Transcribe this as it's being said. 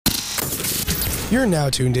You're now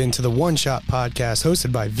tuned in to the One Shot Podcast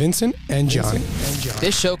hosted by Vincent and Johnny.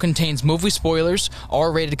 This show contains movie spoilers,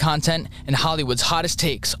 R-rated content, and Hollywood's hottest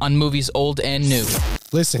takes on movies old and new.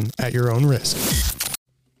 Listen at your own risk.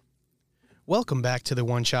 Welcome back to the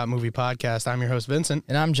One Shot Movie Podcast. I'm your host, Vincent.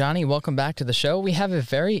 And I'm Johnny. Welcome back to the show. We have a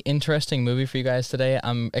very interesting movie for you guys today.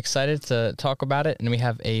 I'm excited to talk about it, and we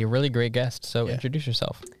have a really great guest, so introduce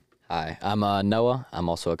yourself. Hi, I'm Noah. I'm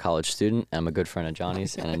also a college student. I'm a good friend of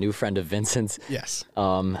Johnny's and a new friend of Vincent's. Yes.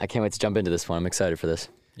 I can't wait to jump into this one. I'm excited for this.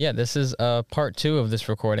 Yeah, this is part 2 of this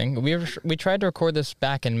recording. We tried to record this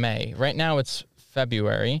back in May. Right now it's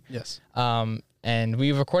February. Yes. And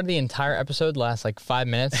we recorded the entire episode last like 5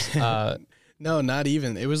 minutes. No, not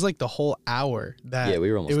even. It was like the whole hour. Yeah,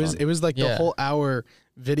 we were almost done. It was like the whole hour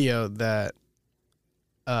video that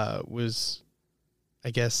was,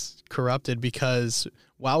 I guess, corrupted because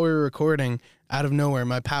while we were recording, out of nowhere,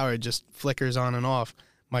 my power just flickers on and off.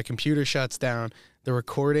 My computer shuts down. The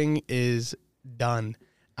recording is done.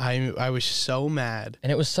 I was so mad.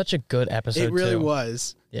 And it was such a good episode, It really too.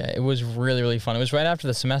 was. Yeah, it was really, really fun. It was right after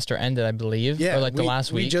the semester ended, I believe. Yeah, or like the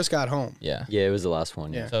last week. We just got home. Yeah. Yeah, it was the last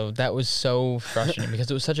one. Yeah. So that was so frustrating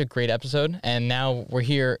because it was such a great episode. And now we're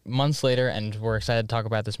here months later and we're excited to talk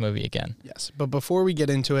about this movie again. Yes. But before we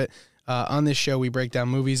get into it, on this show, we break down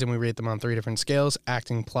movies and we rate them on 3 different scales: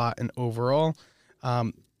 acting, plot, and overall.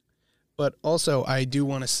 But also, I do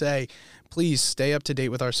want to say, please stay up to date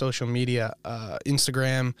with our social media,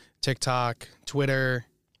 Instagram, TikTok, Twitter,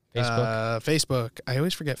 Facebook. I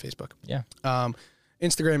always forget Facebook. Yeah.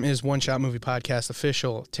 Instagram is One Shot Movie Podcast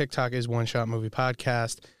Official. TikTok is One Shot Movie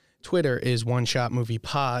Podcast. Twitter is One Shot Movie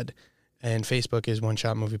Pod. And Facebook is One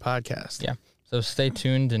Shot Movie Podcast. Yeah. So stay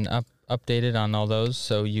tuned and updated on all those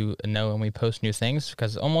so you know when we post new things,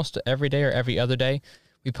 because almost every day or every other day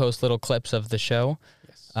we post little clips of the show.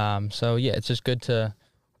 Yes. So yeah, it's just good to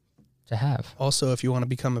have. Also, if you want to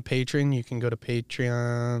become a patron, you can go to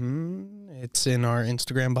Patreon. It's in our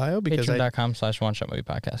Instagram bio.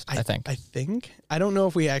 Patreon.com/OneShotMoviePodcast, I think. I don't know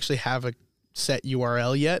if we actually have a set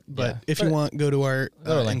URL yet, but if you want, go to our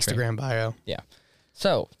Instagram bio. Yeah.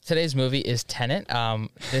 So today's movie is Tenet.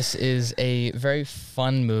 This is a very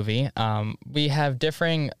fun movie. We have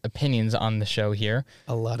differing opinions on the show here.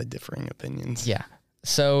 A lot of differing opinions. Yeah.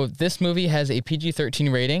 So this movie has a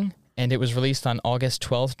PG-13 rating, and it was released on August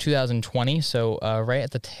 12th, 2020. So right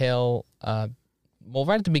at the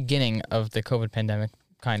right at the beginning of the COVID pandemic,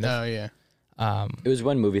 kind of. Oh, yeah. It was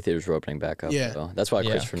when movie theaters were opening back up. Yeah. So that's why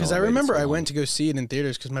Christopher Nolan. Because I remember I went to go see it in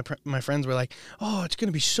theaters because my friends were like, "Oh, it's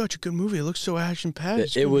gonna be such a good movie. It looks so action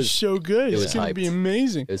packed. It was so good. It's gonna be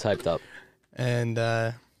amazing." It was hyped up. And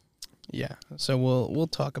yeah, so we'll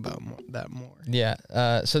talk about that more.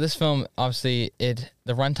 Yeah. So this film, obviously, the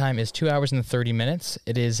runtime is 2 hours and 30 minutes.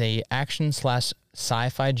 It is a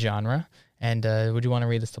action/sci-fi genre. And would you want to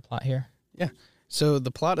read the plot here? Yeah. So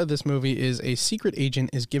the plot of this movie is a secret agent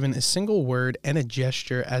is given a single word and a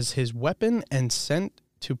gesture as his weapon and sent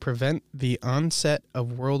to prevent the onset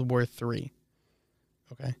of World War III.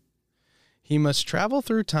 Okay. He must travel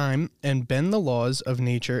through time and bend the laws of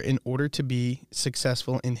nature in order to be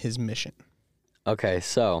successful in his mission. Okay,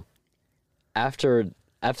 so after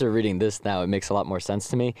reading this now, it makes a lot more sense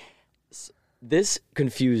to me. This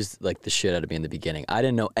confused like the shit out of me in the beginning. I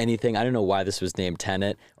didn't know anything. I didn't know why this was named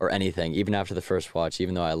Tenet or anything, even after the first watch,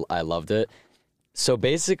 even though I loved it. So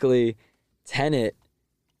basically, Tenet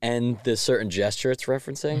and the certain gesture it's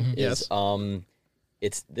referencing is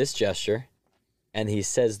it's this gesture, and he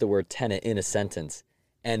says the word Tenet in a sentence.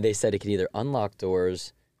 And they said it can either unlock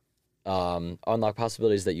doors, unlock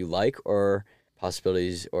possibilities that you like, or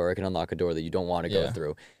possibilities, or it can unlock a door that you don't want to go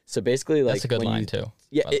through. So basically, like, that's a good line too.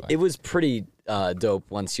 Yeah, it was pretty dope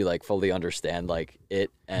once you like fully understand like it.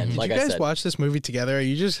 And like I said, did you guys watch this movie together? Are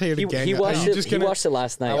you just here to gang? He watched it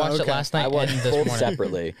last night. I watched it last night. I watched both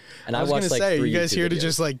separately, and I watched like 3 you guys YouTube here to videos.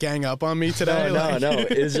 just like gang up on me today? No.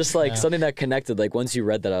 It was just like something that connected. Like once you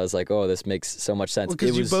read that, I was like, oh, this makes so much sense.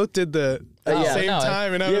 Because you both did the same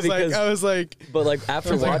time, and I was like, but like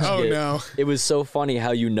after watching no. It was so funny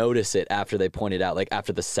how you notice it after they pointed out, like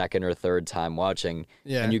after the second or third time watching,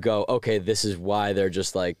 and you go, okay, this is why they're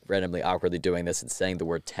just like randomly awkwardly doing this and saying the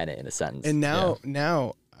word Tenet in a sentence. And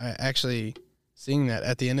now I actually seeing that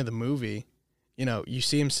at the end of the movie, you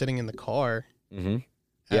see him sitting in the car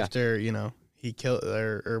after he killed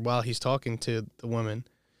or while he's talking to the woman,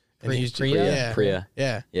 and he's Priya.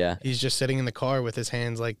 Yeah. He's just sitting in the car with his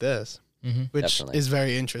hands like this, which is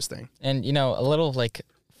very interesting. And a little like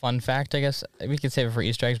fun fact, I guess we could save it for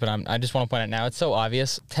Easter eggs, but I just want to point out now it's so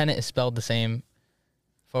obvious. Tenet is spelled the same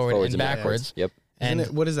forwards and backwards. Yep. And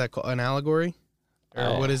what is that called? An allegory?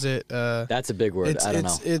 or what is it? That's a big word. I don't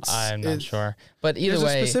know. I'm not sure. But either there's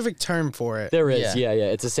way, a specific term for it. There is. Yeah.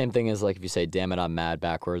 It's the same thing as like if you say "damn it, I'm mad"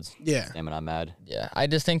 backwards. Yeah. Damn it, I'm mad. yeah, I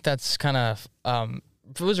just think that's kind of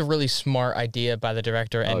it was a really smart idea by the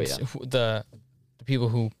director and the people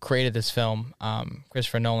who created this film,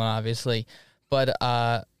 Christopher Nolan, obviously. But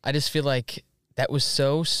I just feel like that was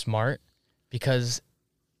so smart because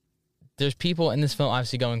there's people in this film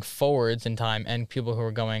obviously going forwards in time and people who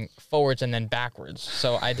are going forwards and then backwards.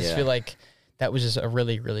 So I just feel like that was just a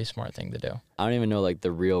really, really smart thing to do. I don't even know like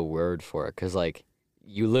the real word for it because like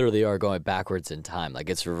you literally are going backwards in time. Like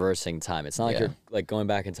it's reversing time. It's not like you're like going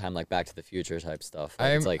back in time like Back to the Future type stuff.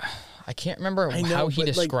 Like, it's like I can't remember how he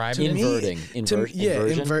described it. Inverting.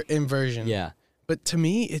 Inversion. Yeah. But to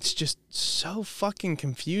me, it's just so fucking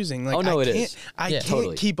confusing. Like, I can't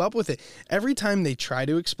totally. keep up with it. Every time they try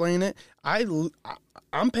to explain it,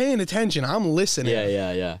 I'm paying attention. I'm listening.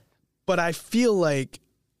 Yeah. But I feel like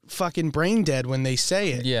fucking brain dead when they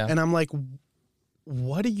say it. Yeah. And I'm like,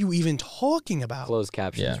 what are you even talking about? Closed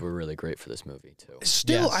captions were really great for this movie too.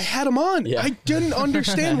 Still, I had them on. Yeah. I didn't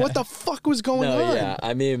understand what the fuck was going on. Yeah.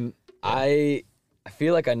 I mean, I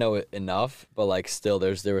feel like I know it enough, but like still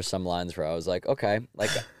there were some lines where I was like, okay,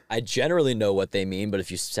 like I generally know what they mean, but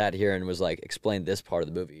if you sat here and was like, explain this part of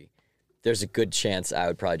the movie, there's a good chance I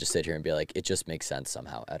would probably just sit here and be like, it just makes sense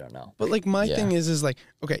somehow. I don't know. But like my thing is like,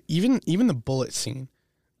 okay, even the bullet scene,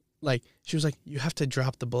 like she was like, you have to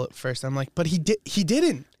drop the bullet first. I'm like, but he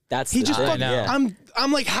didn't. That's he the just thing, fucking, yeah.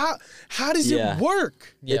 I'm like, how does it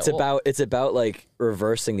work? Yeah, it's about like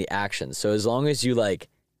reversing the action. So as long as you like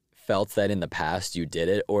felt that in the past you did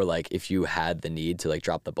it, or like if you had the need to like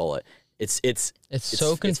drop the bullet, it's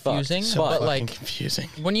so confusing. But like confusing.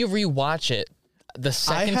 When you rewatch it the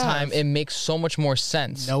second time, it makes so much more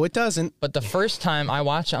sense. No, it doesn't. But the first time I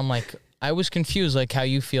watched, I'm like, I was confused, like how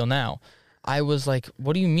you feel now. I was like,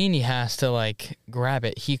 what do you mean he has to like grab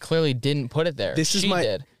it? He clearly didn't put it there. This is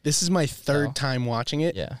my third time watching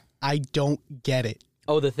it. Yeah. I don't get it.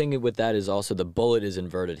 Oh, the thing with that is also the bullet is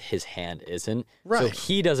inverted. His hand isn't. Right. So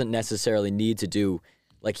he doesn't necessarily need to do,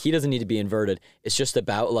 like, he doesn't need to be inverted. It's just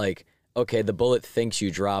about, like, okay, the bullet thinks you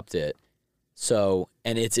dropped it. So,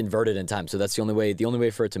 and it's inverted in time. So that's the only way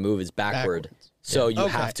for it to move is backward. So you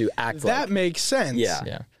have to act like. That makes sense.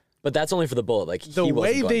 Yeah. But that's only for the bullet. Like, the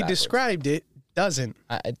way they described it doesn't.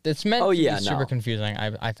 It's meant to be super confusing,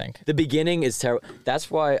 I think. The beginning is terrible.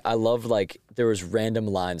 That's why I love, like, there was random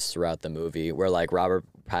lines throughout the movie where, like, Robert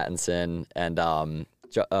Pattinson and John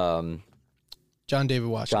David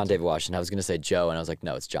Washington. I was going to say Joe, and I was like,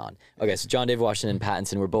 no, it's John. Okay, so John David Washington and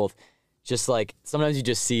Pattinson were both just, like, sometimes you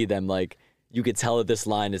just see them, like, you could tell that this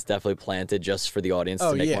line is definitely planted just for the audience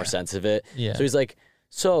to make more sense of it. Yeah. So he's like,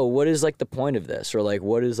 so what is, like, the point of this? Or, like,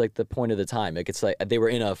 what is, like, the point of the time? Like, it's like they were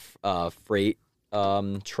in a freight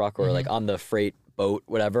truck or, like, on the freight boat,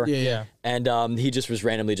 whatever. Yeah. And he just was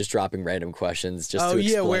randomly just dropping random questions just to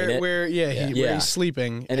explain it. Where he's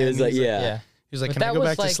sleeping. And it was like, He was like, can I go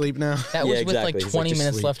back to sleep now? That was with, like, He's like, 20 just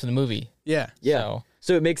minutes sleep. left of the movie. Yeah. So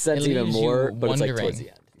it makes sense It even leaves more, you but it's, like, wondering. towards the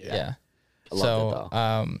end. Yeah. I loved it,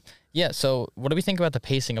 though. So what do we think about the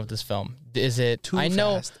pacing of this film? Is it Too I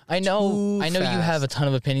know fast. I know Too you have a fast. ton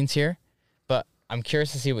of opinions here, but I'm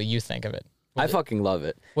curious to see what you think of it. I fucking love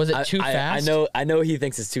it. Was it too fast? I know he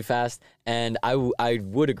thinks it's too fast, and I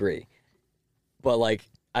would agree. But, like,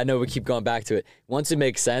 I know we keep going back to it. Once it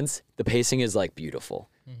makes sense, the pacing is, like, beautiful.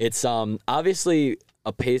 It's obviously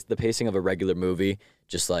the pacing of a regular movie,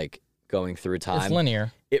 just, like, going through time. It's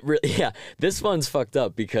linear. It really, this one's fucked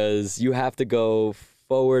up because you have to go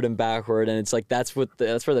forward and backward, and it's like that's where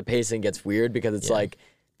the pacing gets weird because it's like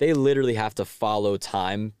they literally have to follow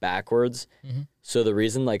time backwards. So the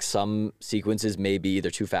reason like some sequences may be either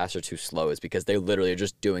too fast or too slow is because they literally are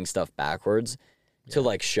just doing stuff backwards to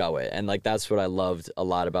like show it, and like that's what I loved a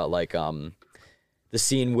lot about like the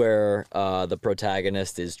scene where the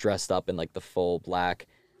protagonist is dressed up in like the full black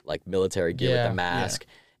like military gear with the mask.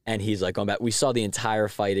 And he's like going back. We saw the entire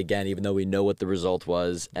fight again, even though we know what the result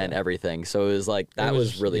was and everything. So it was like that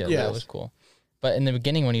was really cool. Yeah, that was cool. But in the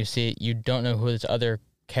beginning, when you see it, you don't know who this other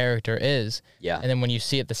character is. Yeah. And then when you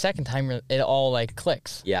see it the second time, it all like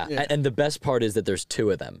clicks. Yeah. And the best part is that there's two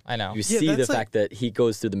of them. I know. You see the fact that he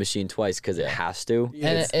goes through the machine twice because it has to.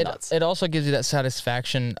 And it's nuts. it also gives you that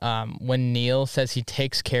satisfaction when Neil says he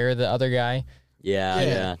takes care of the other guy.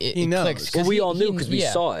 Yeah. He knows. clicks, Well, we all knew because we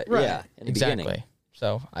saw it. Right. Yeah. In the Exactly. beginning.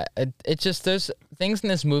 So it just there's things in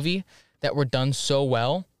this movie that were done so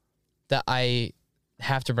well that I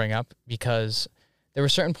have to bring up because there were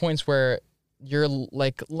certain points where you're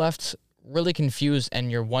like left really confused and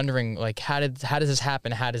you're wondering like how does this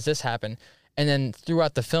happen? How does this happen? And then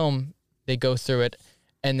throughout the film, they go through it,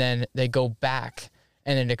 and then they go back,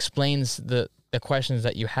 and it explains the questions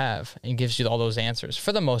that you have and gives you all those answers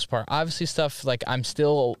for the most part. Obviously stuff like I'm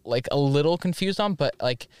still like a little confused on, but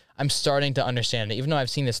like I'm starting to understand it, even though I've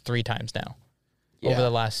seen this 3 times now over the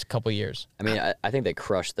last couple years. I mean, I think they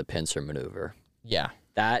crushed the pincer maneuver. Yeah.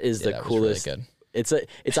 That is the coolest. Really good.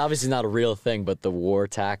 It's obviously not a real thing, but the war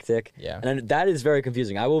tactic. Yeah. And that is very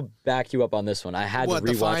confusing. I will back you up on this one. I had to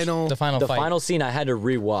rewatch the final fight. Final scene. I had to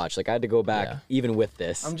rewatch. Like I had to go back even with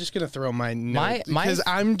this. I'm just gonna throw my note because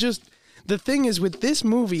I'm just. The thing is with this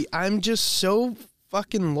movie, I'm just so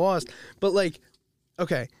fucking lost. But like,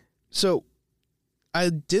 okay, so I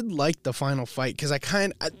did like the final fight because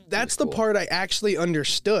that's the part I actually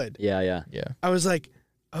understood. Yeah. I was like,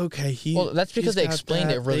 okay, well, that's because they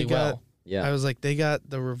explained it really well. Yeah. I was like, they got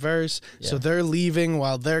the reverse, so they're leaving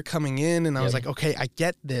while they're coming in, and I was like, okay, I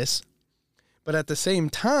get this. But at the same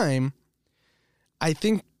time, I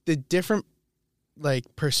think the different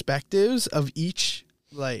like perspectives of each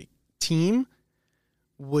like team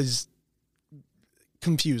was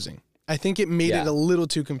confusing. I think it made it a little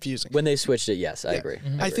too confusing. When they switched it, yes, I agree.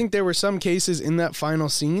 I think there were some cases in that final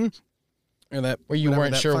scene or where you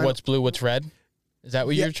weren't sure what's blue, what's red. Is that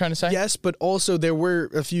what you're trying to say? Yes, but also there were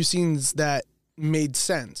a few scenes that made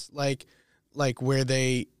sense, like where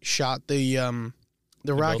they shot the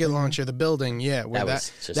rocket building? launcher, the building. Yeah, where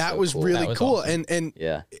that was cool. really That was cool awesome.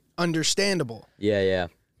 and understandable. Yeah.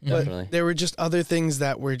 But Definitely. there were just other things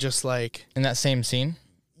that were just like In that same scene?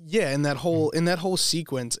 in that whole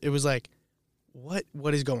sequence, it was like, what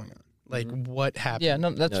is going on? Like what happened? Yeah, no,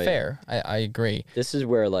 that's fair. I agree. This is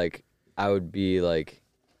where like I would be like,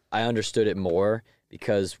 I understood it more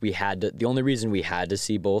because we had to. The only reason we had to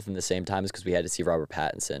see both in the same time is because we had to see Robert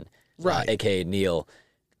Pattinson, Right. aka Neil,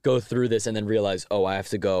 go through this and then realize, oh, I have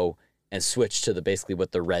to go and switch to basically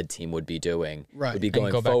what the red team would be doing. Right. Would be And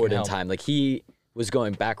going go back forward and in help. time. Like he was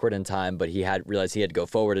going backward in time, but he had realized he had to go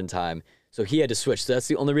forward in time. So he had to switch. So that's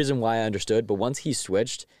the only reason why I understood. But once he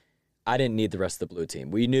switched, I didn't need the rest of the blue team.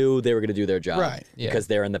 We knew they were going to do their job Right. because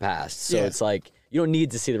they're in the past. So it's like you don't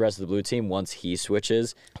need to see the rest of the blue team once he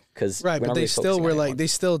switches. Because But they still were like, they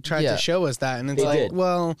still tried to show us that, and it's They like, did.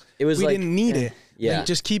 well, It was we like, didn't need it. yeah. Like,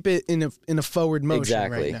 just keep it in a forward motion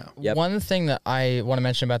Exactly. right now. Yep. One thing that I want to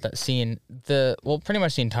mention about that scene, pretty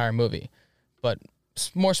much the entire movie, but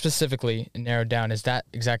more specifically narrowed down is that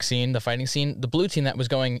exact scene, the fighting scene. The blue team that was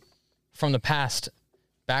going from the past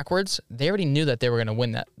backwards, they already knew that they were going to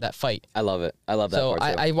win that fight. I love it. I love that So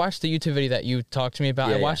part too. I watched the YouTube video that you talked to me about.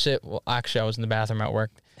 Yeah, I watched it. Well, actually, I was in the bathroom at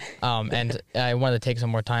work, and I wanted to take some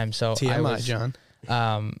more time. So TMI, John.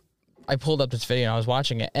 I pulled up this video and I was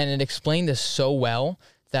watching it, and it explained this so well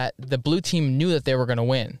that the blue team knew that they were going to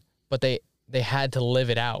win, but they had to live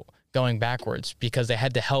it out going backwards because they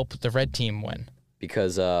had to help the red team win.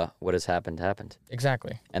 Because what has happened happened.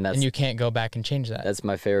 Exactly. And you can't go back and change that. That's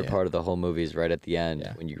my favorite part of the whole movie is right at the end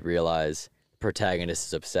when you realize the protagonist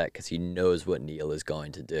is upset because he knows what Neil is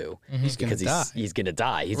going to do. He's gonna die. He's going to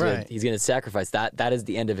die. He's Right. going to sacrifice. That is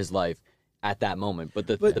the end of his life at that moment. But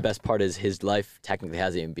the best part is his life technically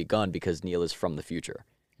hasn't even begun because Neil is from the future.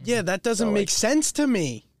 Yeah, that doesn't make sense to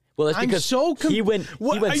me. Well, that's I'm because so he went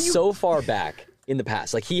What, are you- so far back in the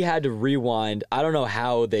past. Like he had to rewind. I don't know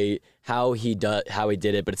how he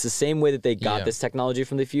did it, but it's the same way that they got this technology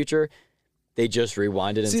from the future. They just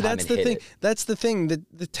rewinded in time that's and the hit thing. it. That's the thing.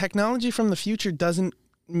 The technology from the future doesn't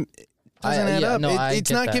add up. no, I It's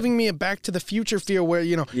get not that. giving me a Back to the Future feel where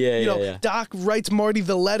Yeah. Doc writes Marty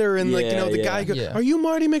the letter and the guy goes, Yeah. "Are you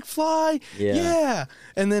Marty McFly?" Yeah.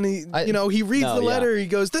 And then he reads No, the yeah. letter. He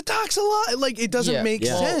goes, "The Doc's alive." Like it doesn't make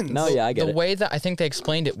Yeah. sense. No, yeah, I get the it. way that I think they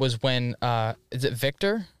explained it was when is it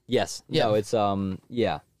Victor? Yes. Yeah. No, it's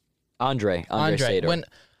Andre Sator. When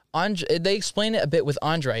Andre, they explain it a bit with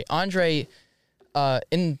Andre. Andre,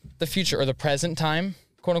 in the future or the present time,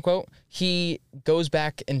 quote unquote, he goes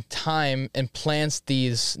back in time and plants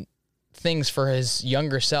these things for his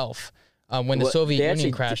younger self when the Soviet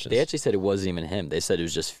Union crashes. They actually said it wasn't even him. They said it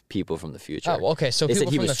was just people from the future. Oh, okay. So they said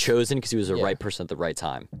people he from was the chosen because he was the right person at the right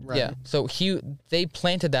time. Right. Yeah. So they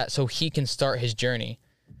planted that so he can start his journey.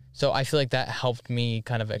 So I feel like that helped me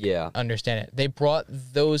kind of understand it. They brought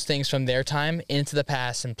those things from their time into the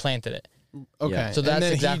past and planted it. Okay. Yeah. So that's and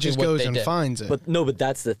then exactly he just what goes they and did. finds it. But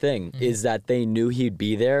that's the thing is that they knew he'd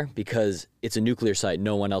be there because it's a nuclear site.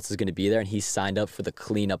 No one else is going to be there, and he signed up for the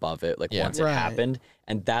cleanup of it. Like once it Right. happened,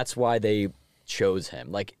 and that's why they chose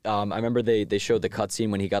him. Like I remember they showed the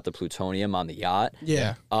cutscene when he got the plutonium on the yacht.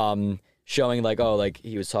 yeah. Showing like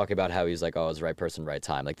he was talking about how he was like, oh, it was the right person, right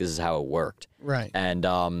time. Like this is how it worked. Right. And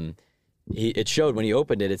it showed when he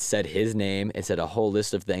opened it, it said his name. It said a whole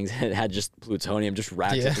list of things. And it had just plutonium, just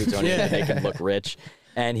racks of plutonium to make him look rich.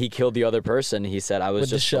 And he killed the other person. He said, I was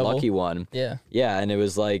just the lucky one. Yeah. Yeah, and it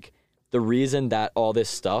was like the reason that all this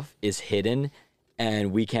stuff is hidden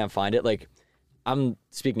and we can't find it. Like, I'm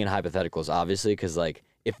speaking in hypotheticals, obviously, because like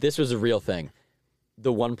if this was a real thing,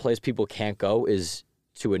 the one place people can't go is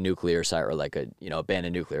to a nuclear site or like a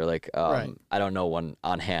abandoned nuclear. Like I don't know one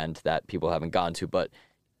on hand that people haven't gone to, but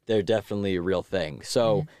they're definitely a real thing.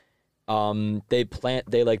 So they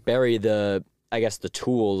bury the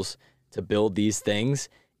tools to build these things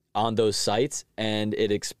on those sites, and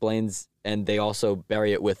it explains, and they also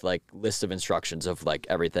bury it with like lists of instructions of like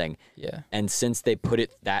everything. Yeah. And since they put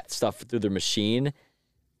that stuff through the machine,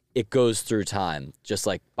 it goes through time just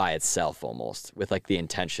like by itself almost, with like the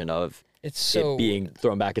intention of it being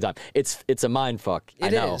thrown back in time. It's a mind fuck.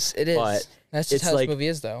 It is. But that's just how this movie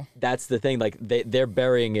is, though. That's the thing. Like they're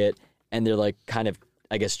burying it, and they're like kind of,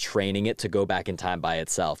 I guess, training it to go back in time by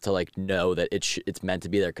itself to like know that it's meant to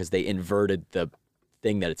be there because they inverted the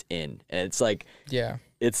thing that it's in, and it's like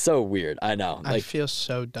it's so weird. I know. Like, I feel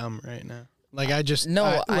so dumb right now. Like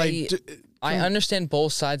I understand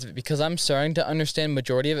both sides of it because I'm starting to understand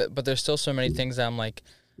majority of it, but there's still so many things that I'm like,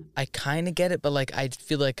 I kind of get it, but like I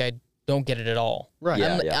feel like I don't get it at all. Right.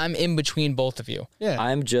 I'm in between both of you. Yeah.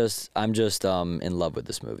 I'm just in love with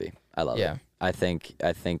this movie. I love it. I think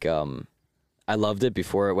I loved it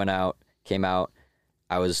before it came out.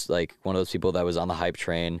 I was like one of those people that was on the hype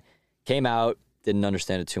train. Came out, didn't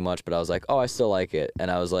understand it too much, but I was like, oh, I still like it. And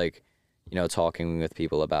I was like, talking with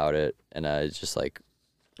people about it, and I just like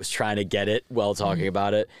was trying to get it while talking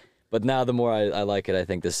about it. But now the more I like it, I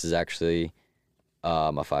think this is actually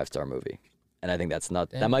a 5-star movie. And I think that's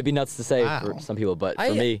nuts. That might be nuts to say for some people, but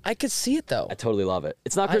for me, I could see it though. I totally love it.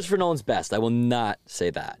 It's not Christopher Nolan's best. I will not say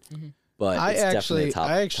that. But it's definitely a top,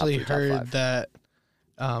 I actually top 3, heard top 5.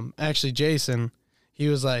 that Jason, he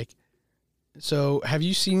was like, so have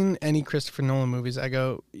you seen any Christopher Nolan movies? I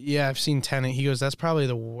go, yeah, I've seen Tenet. He goes, that's probably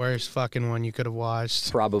the worst fucking one you could have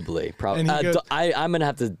watched. Probably. And he goes, I'm going to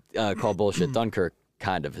have to call bullshit. Dunkirk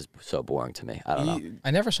kind of is so boring to me. I don't know.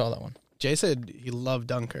 I never saw that one. Jay said he loved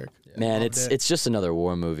Dunkirk. Man, it's just another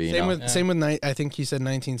war movie. Same with I think he said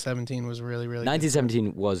 1917 was really, really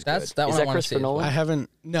 1917 was good. That is one that Christopher Nolan? I haven't.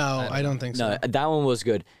 No, I don't think so. No, that one was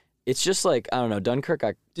good. It's just like, I don't know, Dunkirk.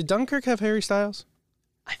 Did Dunkirk have Harry Styles?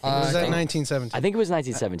 I think Was that 1917? I think it was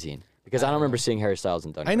 1917 because I don't remember seeing Harry Styles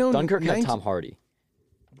in Dunkirk. I know Dunkirk had Tom Hardy.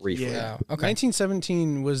 Briefly. Yeah. Okay.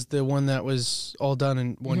 1917 was the one that was all done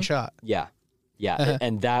in one shot. Yeah.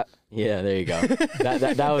 And that, there you go.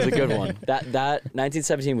 that was a good one. That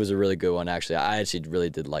 1917 was a really good one, actually. I actually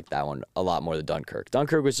really did like that one a lot more than Dunkirk.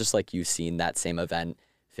 Dunkirk was just like you've seen that same event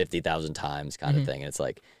 50,000 times kind of thing. And it's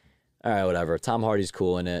like, all right, whatever. Tom Hardy's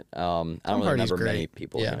cool in it. I don't really remember many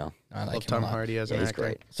people, I like love him Tom a lot. Hardy as an he's actor.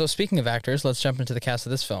 great. So speaking of actors, let's jump into the cast of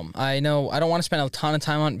this film. I know I don't want to spend a ton of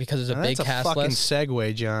time on it because there's a big That's cast a fucking list.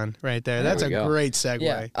 segue, John, right there. That's a we go. great segue.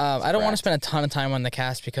 Yeah, I don't want to spend a ton of time on the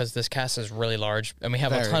cast because this cast is really large and we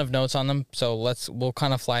have a ton of notes on them. So we'll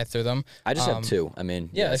kind of fly through them. I just have 2. I mean,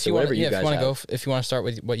 if so you want whatever you guys have. if you want to start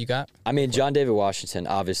with what you got. I mean, John David Washington,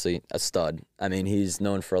 obviously a stud. I mean, he's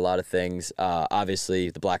known for a lot of things.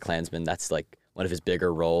 Obviously, The Black Klansman. That's like one of his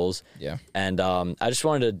bigger roles. Yeah. And I just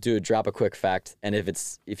wanted to drop a quick fact. And if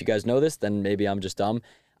you guys know this, then maybe I'm just dumb.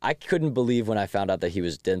 I couldn't believe when I found out that he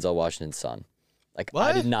was Denzel Washington's son. Like, What?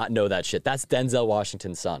 I did not know that shit. That's Denzel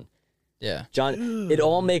Washington's son. Yeah. John, it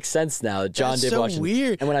all makes sense now. John That's David so Washington.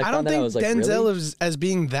 weird. And when I found don't that, I think was like, Denzel really? is as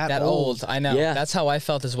being that old. I know. Yeah. That's how I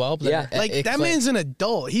felt as well. But Yeah. Like that man's an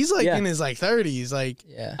adult. He's like Yeah. in his like 30s. Like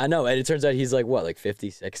Yeah. I know. And it turns out he's like, what, like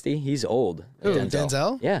 50, 60? He's old. Who,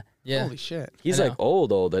 Denzel? Yeah. Yeah. Holy shit. He's I like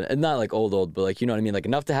old, and not like old, but like, you know what I mean? Like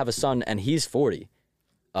enough to have a son, and he's 40.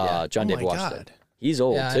 John Oh David my Washington. God. He's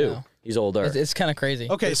old Yeah, I too. know. He's older. It's kind of crazy.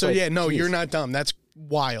 Okay, It's so like, yeah, no, geez. you're not dumb. That's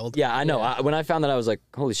wild. Yeah, I know. When I found that, I was like,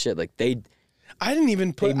 holy shit! Like they I didn't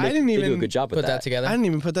even put. I didn't they do a even good job with Put that together. I didn't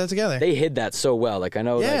even put that together. They hid that so well. Like I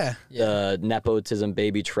know, Yeah. like the nepotism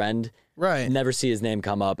baby trend. Right. Never see his name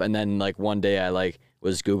come up, and then like one day I like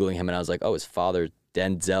was googling him, and I was like, oh, his father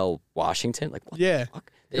Denzel Washington. Like what Yeah. the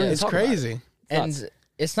fuck? They don't even It's talk about it. crazy. nuts. And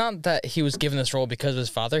it's not that he was given this role because of his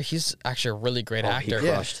father. He's actually a really great actor. He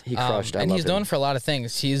crushed. He crushed. And I he's love known him. for a lot of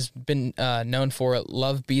things. He's been known for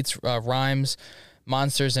Love Beats Rhymes,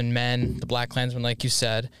 Monsters and Men, The Black Klansman, like you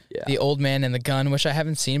said, Yeah. The Old Man and the Gun, which I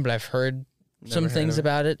haven't seen, but I've heard some heard things of it.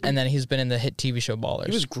 about it. And then he's been in the hit TV show Ballers.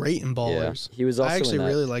 He was great in Ballers. He was also I actually in that.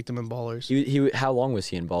 really liked him in Ballers. He how long was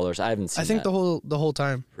he in Ballers? I haven't seen. I think that. the whole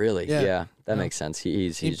time. Really? Yeah. Yeah, that makes sense.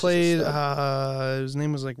 He's He just a played. stud. His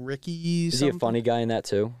name was like Ricky. Is he a funny guy in that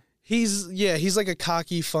too? He's like a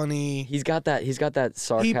cocky, funny. He's got that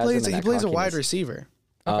sarcasm. He plays and a that wide cockiness. receiver.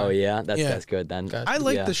 Oh Okay. yeah, Yeah. that's good then. Gotcha. I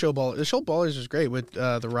like the show Ballers. The show Ballers was great with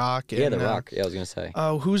The Rock. And, Yeah, The Rock. Yeah, I was gonna say.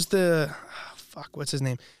 Oh, who's the fuck? What's his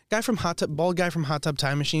name? Bald guy from Hot Tub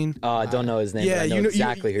Time Machine. Oh, I don't know his name. Yeah, but I know you know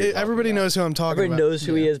exactly who. You're talking everybody about. knows who I'm talking Everybody about. knows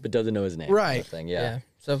who he is, but doesn't know his name. kind of Right. thing. Yeah.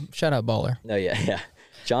 So shout out Baller. No. Yeah.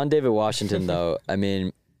 John David Washington, though. I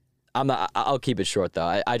mean, I'll keep it short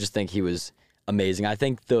though. I just think he was amazing. I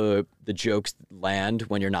think the jokes land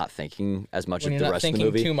when you're not thinking as much When of you're the not rest of the thinking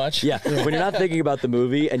movie. too much. Yeah, when you're not thinking about the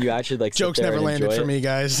movie and you actually like sit Jokes there never and landed enjoy for it. me,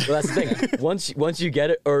 guys. Well, that's the thing. Once you get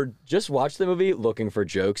it, or just watch the movie looking for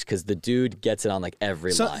jokes, because the dude gets it on like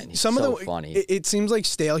every line. He's some so of the funny. It seems like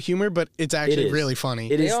stale humor, but it's actually is. really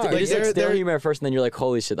funny. It is. are. It is like They're- stale they're- humor at first, and then you're like,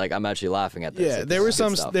 "Holy shit!" Like I'm actually laughing at this. Yeah, Like, there this were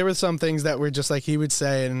is good stuff. there were some things that were just like he would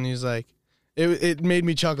say it, and he's like, it made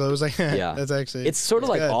me chuckle. It was like, Yeah, that's actually. It's sort of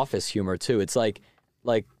like good. Office humor too. It's like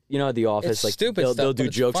you know, at the Office, It's like stupid they'll stuff, do but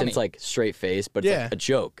it's jokes funny. and it's like straight face, but it's Yeah. like a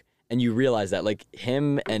joke, and you realize that like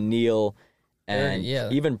him and Neil. And Yeah.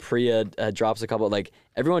 even Priya drops a couple, like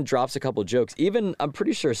everyone drops a couple jokes. Even I'm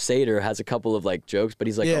pretty sure Sater has a couple of like jokes, but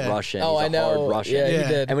he's like Yeah. a Russian. Oh, he's I a know. hard Russian. Yeah, Yeah.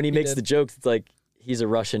 he did. And when he makes did. the jokes, it's like he's a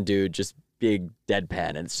Russian dude, just big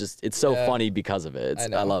deadpan, and it's so Yeah. funny because of it.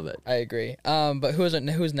 I love it. I agree. But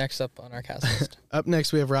who's next up on our cast list? Up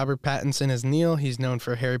next, we have Robert Pattinson as Neil. He's known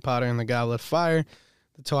for Harry Potter and the Goblet of Fire,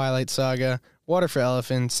 The Twilight Saga, Water for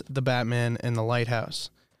Elephants, The Batman, and The Lighthouse.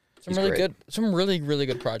 Some He's really great. good. Some really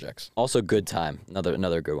good projects. Also, Good Time,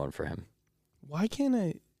 another good one for him. Why can't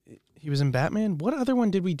I? He was in Batman. What other one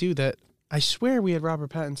did we do that? I swear we had Robert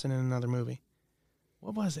Pattinson in another movie.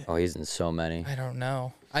 What was it? Oh, he's in so many. I don't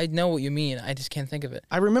know. I know what you mean. I just can't think of it.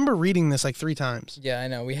 I remember reading this like 3 times. Yeah, I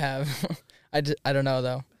know we have. I don't know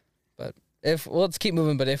though, but let's keep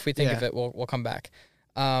moving. But if we think of Yeah. it, we'll come back.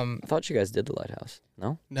 I thought you guys did The Lighthouse.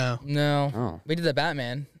 No? No, No, Oh. we did the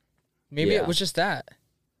Batman. Maybe Yeah. it was just that.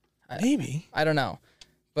 maybe. I don't know.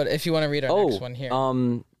 But if you want to read our next one here.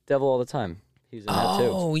 Devil All the Time. He's in that too.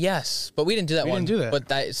 Oh yes, but we didn't do that We one. didn't do that. But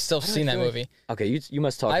I still seen that feel like- movie. Okay, you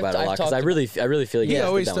must talk I've- about it a I've lot because talked I really feel like He you guys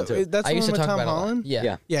always did that one too. that's I the used one to with talk Tom about it a lot. Holland. Yeah.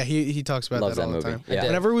 Yeah. Yeah, he talks about Loves that all that the movie. time. Yeah.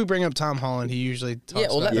 Whenever we bring up Tom Holland, he usually talks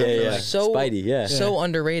well, about that- that. Yeah, movie. yeah. So Spidey, yeah. So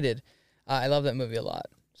underrated. I love that movie a lot.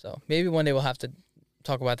 So maybe one day we'll have to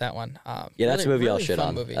talk about that one. Yeah, that's a movie I'll shit fun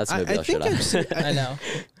on. Movie. That's a movie I I'll shit think on. I've seen. I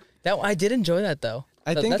know. I did enjoy that though.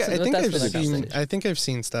 I So think that's- I've that's for the seen. next I think I've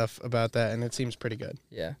seen stuff about that, and it seems pretty good.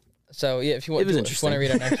 Yeah. So yeah, if you want, It was if you want to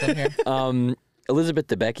read our next one here. Elizabeth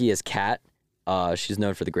Debicki as Kat. She's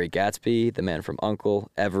known for The Great Gatsby, The Man from U.N.C.L.E.,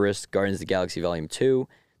 Everest, Guardians of the Galaxy Volume 2,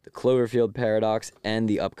 The Cloverfield Paradox, and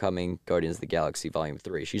the upcoming Guardians of the Galaxy Volume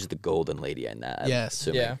 3. She's the golden lady in that. I'm Yes.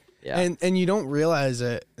 assuming. Yeah. Yeah. And you don't realize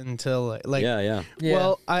it until like yeah. Yeah.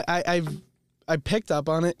 Well, I picked up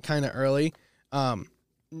on it kind of early,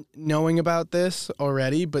 knowing about this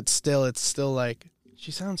already, but still, it's still like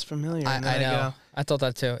she sounds familiar. and I then know. go, I thought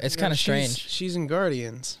that too. It's "No, kind of she's- strange. She's in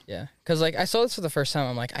Guardians. Yeah. Because like I saw this for the first time.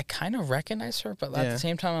 I'm like, I kind of recognize her, but at Yeah. the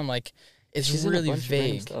same time, I'm like, it's She's in a really bunch of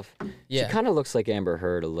random vague. stuff. Yeah. She kind of looks like Amber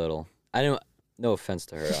Heard a little. I don't. No offense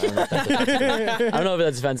to her. I don't know if that's offensive. I don't know if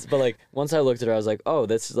that's offensive, but like once I looked at her, I was like, oh,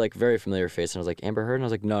 this is like very familiar face, and I was like, Amber Heard, and I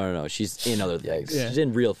was like, no, she's in other things. Yeah. She's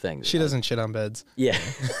in real things. She doesn't shit on beds. Yeah.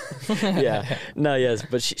 Yeah. No, yes,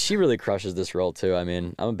 but she really crushes this role too. I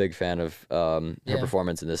mean, I'm a big fan of her Yeah.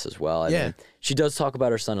 performance in this as well. I Yeah. mean, she does talk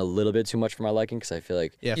about her son a little bit too much for my liking because I feel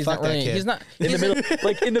like Yeah, He's fuck not that really. kid. He's not. in the middle,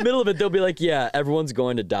 like in the middle of it, they'll be like, yeah, everyone's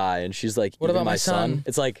going to die, and she's like, What even about my son?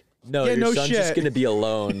 It's like, no, Yeah, your no son's just shit. gonna be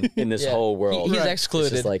alone in this Yeah. whole world. He's Right. excluded.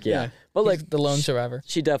 It's just like, yeah. Yeah. But He's like the lone she- survivor.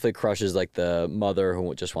 She definitely crushes like the mother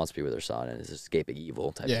who just wants to be with her son and is escaping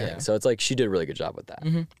evil type Yeah. of thing. So it's like she did a really good job with that.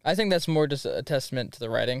 I think that's more just a testament to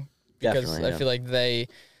the writing because Definitely, I yeah. feel like they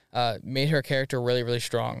made her character really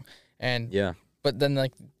strong. And Yeah. but then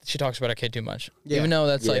like she talks about her kid too much, Yeah. even though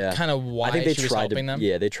that's Yeah. like kind of why I think they she was tried helping to, them.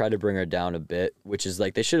 yeah, they tried to bring her down a bit, which is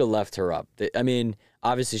like they should have left her up. I mean,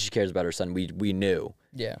 obviously she cares about her son. We knew.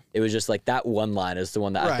 Yeah. It was just like that one line is the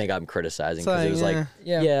one that I Right. think I'm criticizing It's because it was like,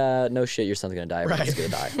 Yeah. yeah, no shit, your son's gonna die. Everyone's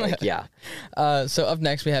Right. gonna die. Like, yeah, So up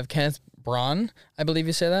next we have Kenneth Branagh. I believe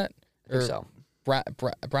you say that. I think so.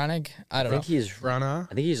 Branagh. I don't know. Rana.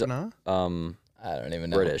 I think he's Rana? I don't even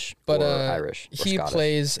know. British, But or Irish, or he Scottish.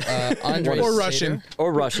 plays Andre Or Sater. Russian.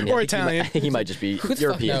 or Russian, Or I think he might- Italian. I think he might just be the fuck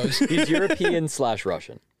European. knows? He's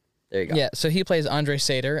European/Russian. There you go. Yeah, so he plays Andre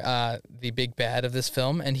Sater, the big bad of this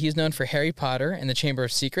film, and he's known for Harry Potter and the Chamber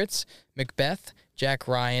of Secrets, Macbeth, Jack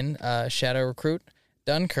Ryan, Shadow Recruit,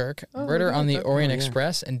 Dunkirk, Murder on the Orient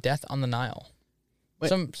Express, and Death on the Nile. Wait,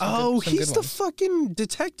 Some oh, good, some he's good the ones. fucking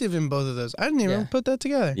detective in both of those. I didn't even Yeah. put that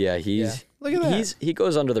together. Yeah, he's Look at that. He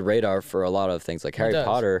goes under the radar for a lot of things, like Harry does.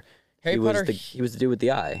 Potter. Harry Potter. He was the dude with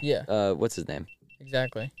the eye. Yeah. What's his name?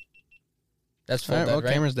 Exactly. That's All full right, dead, well,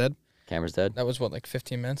 right? Cameron's dead. Cameron's dead. That was what, like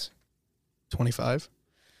 15 minutes? 25.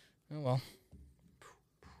 Oh well.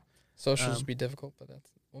 Socials would be difficult, but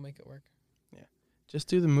we'll make it work. Just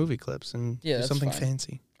do the movie clips and Yeah, do that's something fine.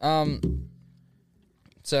 fancy.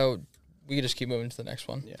 So we can just keep moving to the next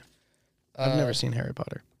one. Yeah. I've never seen Harry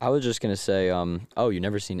Potter. I was just gonna say, oh, you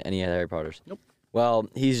never seen any Harry Potters? Nope. Well,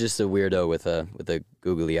 he's just a weirdo with a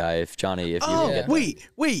googly eye. If Johnny, if you Oh, can get that.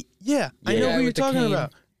 wait. Yeah. I Yeah. know Yeah, who you're with the talking cane.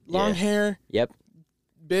 about. Long Yeah. hair, Yep,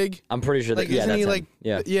 big. I'm pretty sure that. Like, Yeah, isn't that's he him. like,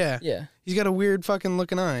 yeah. Yeah. He's got a weird fucking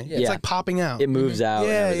looking eye. Yeah. It's Yeah. like popping out. It moves out.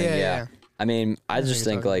 Yeah, and everything. yeah. I mean, I I know just you're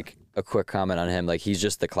think talking like a quick comment on him. Like he's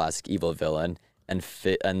just the classic evil villain and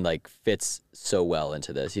fits so well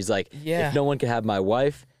into this. He's like, Yeah. if no one can have my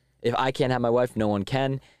wife, if I can't have my wife, no one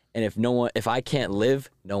can. And if I can't live,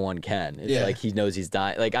 no one can. It's Yeah. like he knows he's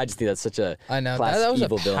dying. Like I just think that's such a I know classic that was a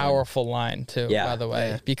evil villain. powerful line too. Yeah. By the way,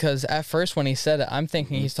 Yeah. because at first when he said it, I'm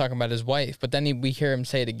thinking he's talking about his wife, but then we hear him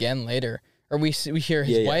say it again later, or we hear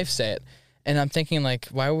his Yeah, yeah. wife say it, and I'm thinking like,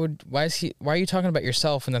 why are you talking about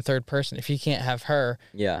yourself in the third person if you can't have her?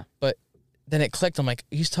 Yeah. But then it clicked. I'm like,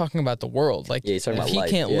 he's talking about the world. Like, Yeah, he's talking if about he life,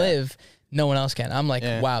 can't yeah. live, no one else can. I'm like,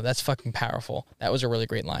 Yeah. wow, that's fucking powerful. That was a really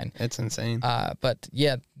great line. It's insane. But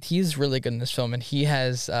yeah, he's really good in this film, and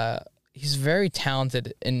he's very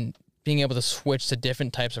talented in being able to switch to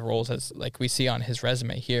different types of roles, as like we see on his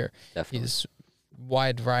resume here. Definitely. He's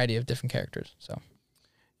wide variety of different characters. So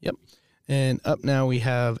Yep. And up now we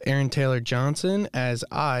have Aaron Taylor Johnson as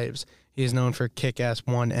Ives. He is known for Kick-Ass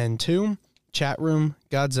 1 and 2, Chat Room,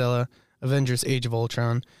 Godzilla, Avengers Age of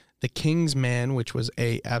Ultron, The King's Man, which was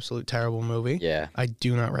a absolute terrible movie. Yeah. I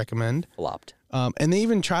do not recommend. Flopped. And they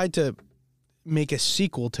even tried to make a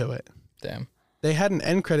sequel to it. damn. They had an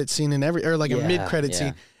end credit scene in or like a Yeah, mid credit yeah.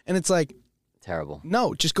 scene. And it's like, Terrible.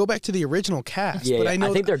 no, just go back to the original cast. Yeah, but yeah. I know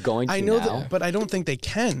I think they're going to I know now. that, but I don't think they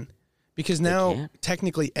can. Because now can't?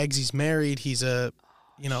 technically Eggsy's married. He's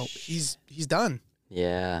he's done.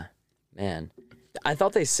 Yeah, man. I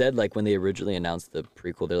thought they said like when they originally announced the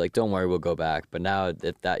prequel, they're like, "Don't worry, we'll go back." But now,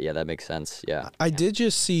 if that makes sense. Yeah, I did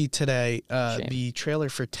just see today Shame. the trailer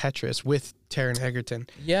for Tetris with Taron Egerton.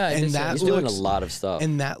 Yeah, I And did see that he's that. doing a looks- lot of stuff.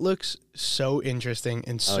 And that looks so interesting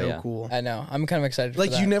and so yeah. cool. I know. I'm kind of excited. Like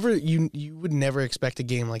for that. you would never expect a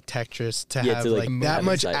game like Tetris to Yeah, have to, like, like that have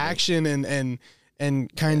much excitement. action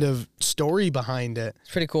and kind of story behind it.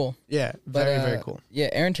 It's pretty cool. Yeah, But, very cool. Yeah,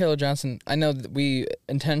 Aaron Taylor Johnson. I know that we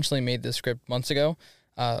intentionally made this script months ago,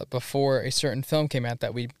 before a certain film came out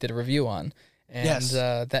that we did a review on. And Yes.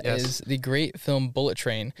 that Yes. is the great film Bullet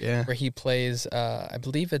Train, Yeah. where he plays, I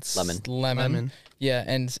believe it's Lemon. Lemon. Yeah,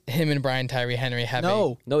 and him and Brian Tyree Henry have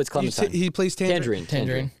No, No, it's Clementine. He plays Tangerine. a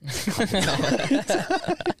Tangerine.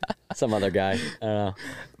 Some other guy. I don't know.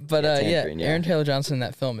 But Yeah, yeah, Tangerine, yeah. Aaron Taylor Johnson in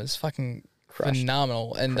that film is fucking Crushed.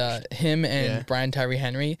 phenomenal. And him and Yeah. Brian Tyree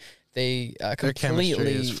Henry, they Their completely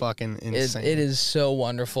chemistry is fucking insane. it is so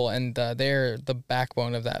wonderful, and they're the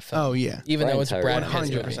backbone of that film. Oh yeah, Even Brian though it's Tyree Brad Henry.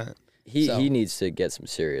 Pitt's 100%. movie. He So- he needs to get some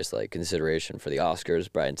serious like consideration for the Oscars.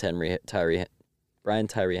 Brian Tyree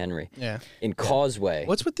Henry Yeah. in Causeway.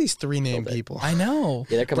 What's with these three named bit. people? I know.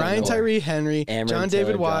 Yeah, they're coming out Brian of nowhere. Tyree Henry, Aaron John Taylor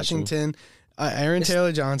David Johnson. Washington, Aaron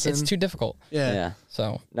Taylor Johnson. It's too difficult. yeah. Yeah.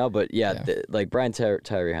 So No, but yeah, Yeah. like Brian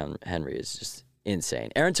Tyree Henry is just insane.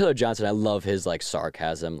 Aaron Taylor Johnson, I love his like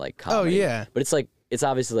sarcasm, like comedy. yeah. But it's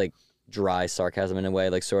obviously like dry sarcasm in a way,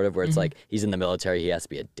 like sort of where it's like he's in the military, he has to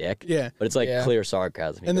be a dick. Yeah. But it's like Yeah. clear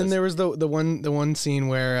sarcasm. And then there was the one scene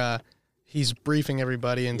where he's briefing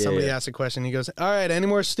everybody and somebody yeah. asks a question. He goes, "All right, any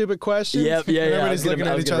more stupid questions?" Yep, yeah, And yeah. everybody's looking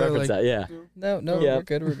at each other like, that. Yeah. no, Yeah. we're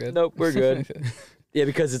good. We're good. Nope, we're good. Yeah,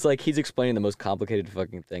 because it's like he's explaining the most complicated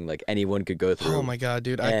fucking thing like anyone could go through. "Oh my god,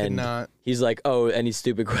 dude, I could And not." He's like, "Oh, any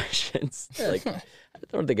stupid questions?" Like, I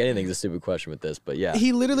don't think anything's a stupid question with this, but yeah.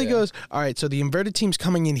 He literally Yeah. goes, "All right, so the inverted team's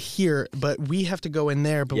coming in here, but we have to go in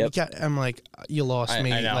there, but we Yep. got." I'm like, "You lost I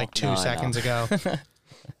me know. like 2 No, I know. seconds ago." Do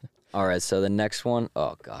All right, so the next one,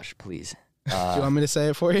 oh gosh, please. you want me to say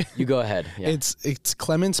it for you? You go ahead. Yeah. It's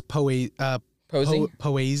Clemens Posey.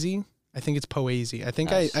 Poesi. I think it's Poesi. I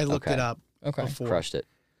think Nice. I looked Okay. it up Okay. before. Crushed it.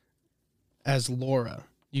 As Laura.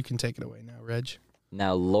 You can take it away now, Reg.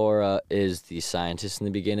 Now, Laura is the scientist in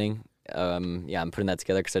the beginning. Yeah, I'm putting that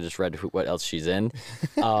together because I just read what else she's in.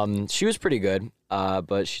 She was pretty good,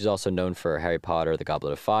 but she's also known for Harry Potter, The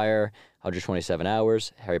Goblet of Fire, 127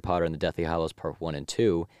 Hours, Harry Potter and the Deathly Hallows Part 1 and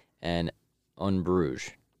 2, and Un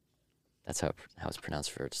Bruges. That's how it's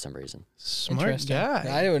pronounced for some reason. Smart Interesting. guy.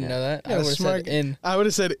 I wouldn't know that. Yeah, I would have smart- said in. I would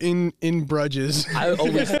have said in Brudges. I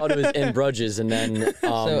always thought it was in Brudges, and then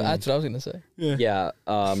So that's what I was gonna say. yeah,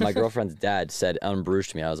 my girlfriend's dad said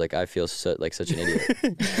Unbruges to me. I was like, I feel like such an idiot.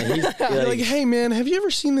 And he's You're like, hey man, have you ever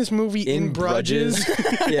seen this movie In Brudges?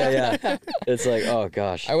 yeah. It's like, oh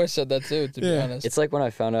gosh. I would have said that too, to be honest. It's like when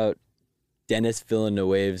I found out Dennis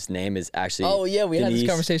Villeneuve's name is actually. Oh yeah, we had this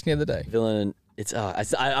conversation the other day. It's I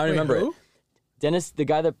don't remember who? it. Dennis, the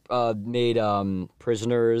guy that made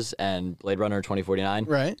Prisoners and Blade Runner 2049.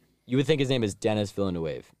 Right. You would think his name is Dennis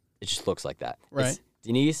Villeneuve. It just looks like that. Right. It's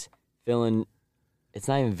Denise Villen. It's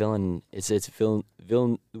not even Villen. It's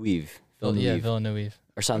Villeneuve. Yeah, Villeneuve.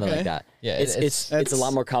 Or something like that. Yeah, it's a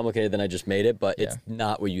lot more complicated than I just made it, but it's Yeah.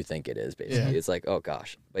 not what you think it is. Basically, it's like, oh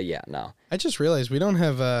gosh, but yeah, no. I just realized we don't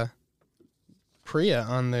have Priya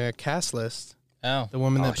on the cast list. Oh. The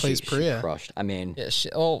woman that Oh, plays she Priya. crushed. I mean, Yeah,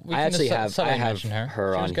 we I can actually just have subtly I have mention her.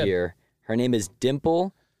 her She was on good. here. Her name is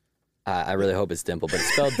Dimple. I really hope it's Dimple, but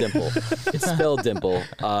it's spelled Dimple. It's spelled Dimple.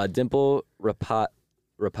 Dimple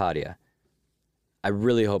Rapadia. I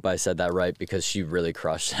really hope I said that right because she really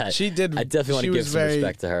crushed that. She did. I definitely want she to give was some very-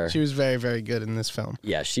 respect to her. She was very, very good in this film.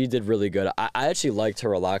 Yeah, she did really good. I actually liked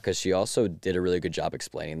her a lot because she also did a really good job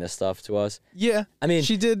explaining this stuff to us. Yeah, I mean,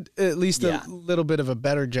 she did at least yeah. a little bit of a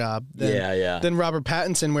better job than, Yeah. than Robert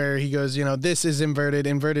Pattinson, where he goes, this is inverted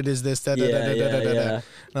is this, da da da da da da da. And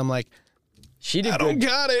I'm like, she did I don't good.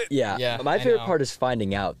 got it. Yeah. Yeah, My I favorite know. part is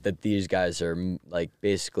finding out that these guys are like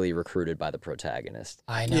basically recruited by the protagonist.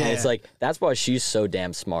 I know. Yeah. And it's like that's why she's so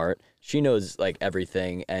damn smart. She knows like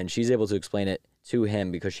everything, and she's able to explain it to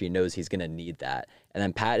him because she knows he's gonna need that. And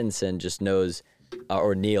then Pattinson just knows,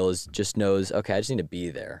 or Neil just knows. Okay, I just need to be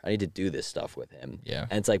there. I need to do this stuff with him. Yeah.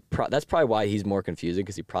 And it's like that's probably why he's more confusing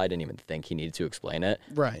because he probably didn't even think he needed to explain it.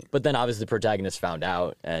 Right. But then obviously the protagonist found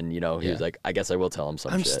out, and he was Yeah. like, I guess I will tell him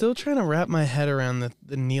some I'm shit. still trying to wrap my head around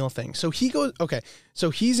the Neil thing. So he goes, okay, so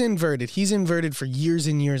he's inverted. He's inverted for years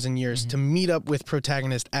and years and years to meet up with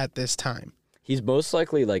protagonist at this time. He's most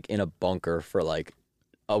likely like in a bunker for like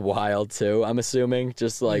a while too, I'm assuming,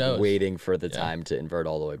 just like knows? waiting for the time to invert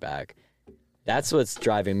all the way back. That's what's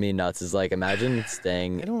driving me nuts is like imagine I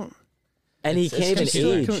staying don't. and he it's can't even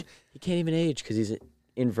confusing. age. He can't even age because he's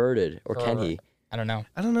inverted, or can he? I don't know.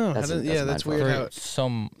 I don't know. That's How a- do- that's yeah, my that's fault. weird. For How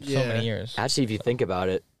so Yeah. many years. Actually, if you think about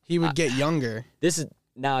it, he would get younger. this is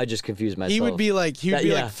now I just confused myself. He would be like That-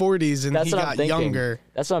 yeah. 40s, and That's he what I'm got thinking. younger.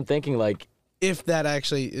 That's what I'm thinking. Like If that's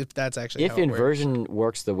actually if how it works. inversion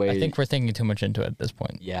works the way, I think we're thinking too much into it at this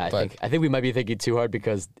point. yeah, but I think we might be thinking too hard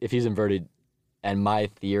because if he's inverted, and my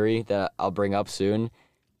theory that I'll bring up soon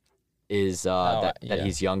is that yeah.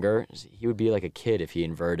 he's younger. He would be like a kid if he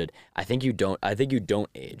inverted. I think you don't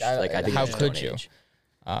age. Like I think how you just could don't you? age.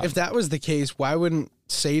 if that was the case, why wouldn't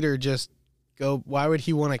Sater just go? Why would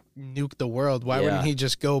he want to nuke the world? Why wouldn't Yeah. he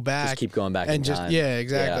just go back Just keep going back and in just time. yeah,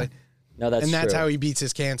 exactly. No, that's And that's true. how he beats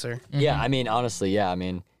his cancer. Yeah, I mean, honestly, yeah. I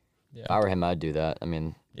mean, Yeah. if I were him, I'd do that. I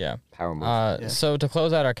mean, Yeah. power move. So to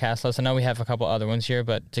close out our cast list, I know we have a couple other ones here,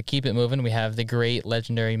 but to keep it moving, we have the great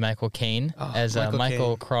legendary Michael Caine as Michael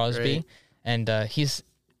Caine. Crosby, Great. and he's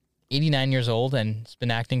 89 years old and has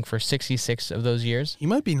been acting for 66 of those years. He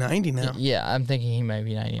might be 90 now. Yeah, I'm thinking he might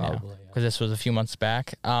be 90 now Probably, because this was a few months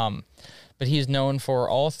back. But he's known for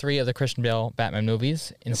all three of the Christian Bale Batman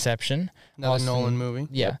movies, Inception, Another Austin- Nolan movie.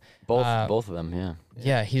 Yeah, both of them. Yeah.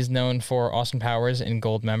 yeah. He's known for Austin Powers in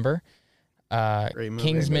Goldmember, Great movie.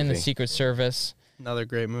 Kingsman: The movie. Secret Service, Another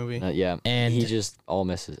great movie. Yeah. And he just all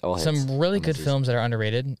misses. All hits. some really All good misses. films that are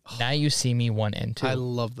underrated. Now You See Me 1 and 2. I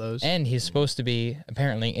love those. And he's supposed to be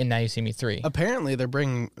apparently in Now You See Me 3. Apparently, they're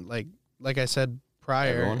bringing like I said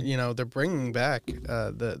prior. Everyone? They're bringing back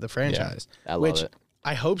the franchise. I love which it.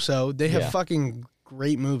 I hope so. They have Yeah. fucking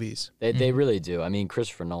great movies. They really do. I mean,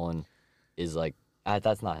 Christopher Nolan is like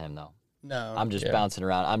that's not him though. No, I'm just Yeah. bouncing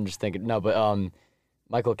around. I'm just thinking no, but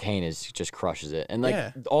Michael Caine just crushes it. And like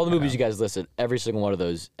Yeah. all the movies you guys listed, every single one of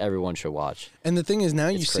those, everyone should watch. And the thing is, Now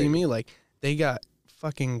You It's See crazy. Me, like they got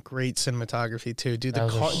fucking great cinematography too, dude. The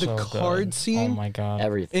Those are so card good. scene Oh my god.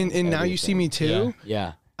 Everything. in Now You See Me too.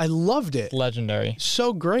 Yeah. I loved it. Legendary.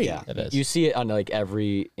 So great. Yeah. It is. You see it on like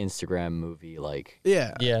every Instagram movie, like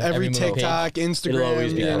Yeah. Yeah, Every every movie. TikTok, Instagram. it'll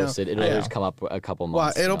always be you know. posted. It'll Yeah. always come up a couple Well,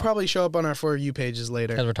 months. it'll you know. probably show up on our For You pages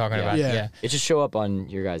later. As we're talking Yeah. about. Yeah. Yeah. It should show up on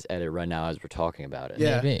your guys' edit right now as we're talking about it.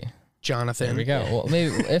 Yeah. Maybe. Jonathan. There we go. Well,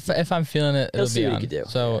 maybe if I'm feeling it, He'll it'll see be what he on. could do.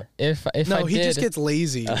 So if No, I he did, just gets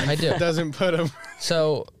lazy. I do. Doesn't put him.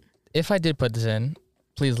 So if I did put this in,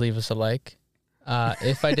 please leave us a like,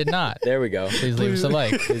 If I did not, There we go. please leave us a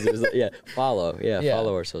like. Follow. Yeah, Yeah.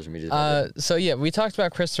 follow our social media. So yeah, we talked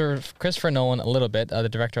about Christopher Nolan a little bit, the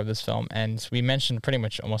director of this film, and we mentioned pretty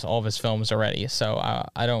much almost all of his films already. So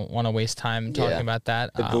I don't want to waste time talking about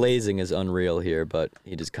that. The glazing is unreal here, but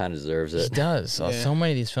he just kind of deserves He it. does. So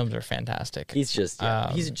many of these films are fantastic. He's just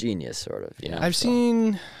he's a genius, sort of. You know, I've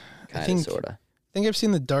seen, kind of, sort of. I think I've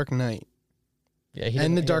seen The Dark Knight Yeah,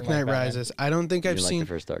 and The Dark Knight Rises. I don't think I've Like seen the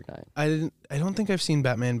first Dark Knight. I don't think I've seen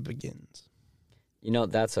Batman Begins. You know,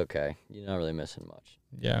 that's okay. You're not really missing much.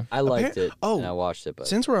 Yeah. I liked it. Oh, and I watched it, but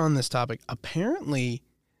Since we're on this topic, apparently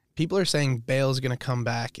people are saying Bale's gonna come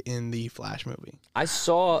back in the Flash movie. I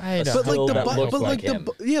saw I a don't But like still the that bu- looked but like like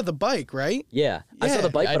him. the bike, right? Yeah, I saw Yeah. the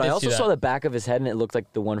bike, I but I did also see saw that. the back of his head, and it looked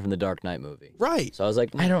like the one from the Dark Knight movie. Right. So I was like,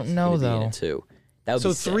 I don't he's know, gonna be in though. it too. That would So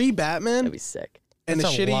be sick. 3 Batman That'd be sick. and a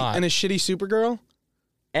That's a lot. shitty Supergirl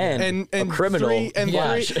And and a criminal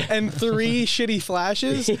Flash. three shitty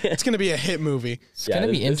Flashes. It's gonna be a hit movie. It's gonna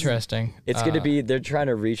be interesting. It's gonna be. They're trying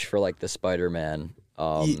to reach for like the Spider-Man.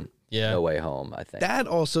 Yeah. No Way Home. I think.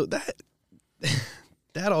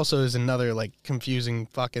 That also is another like confusing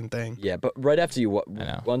fucking thing. Yeah, but right after you,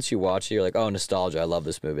 know. once you watch it, you're like, oh, nostalgia. I love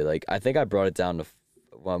this movie. Like, I think I brought it down to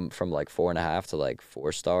from like 4.5 to like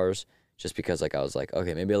 4 stars, just because like I was like,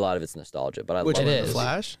 okay, maybe a lot of it's nostalgia, but I Which love one? it. It is.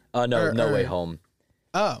 Flash? No, Or- No or- Way Home.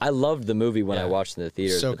 Oh, I loved the movie when I Yeah. watched it in the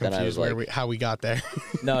theaters, so but then I was confused like, how we got there.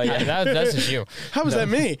 no, yeah. That's just you. How was that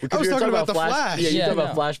me? I Because was we were talking about the Flash. Yeah, you Yeah, talking no.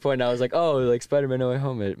 about Flashpoint, and I was like, oh, like Spider-Man No Way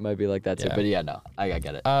Home, it might be like that too. Yeah. But yeah, no, I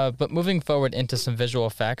get it. But moving forward into some visual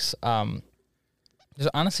effects, there's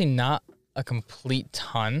honestly not a complete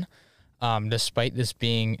ton, despite this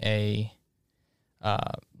being a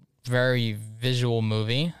very visual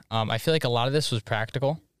movie. I feel like a lot of this was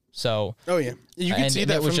practical. So Oh yeah, you can And- see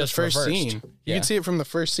and that it was from the just first reversed. scene. You Yeah. can see it from the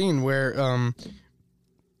first scene where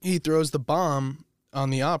he throws the bomb on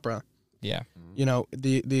the opera. yeah, You know,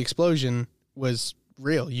 the explosion was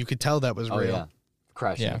real. You could tell that was Oh real. yeah,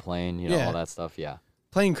 crashing Yeah. a plane, you know, Yeah. all that stuff. Yeah,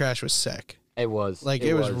 Plane crash was sick. it was. Like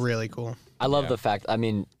it was really cool. I love Yeah. the fact. I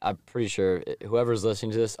mean, I'm pretty sure whoever's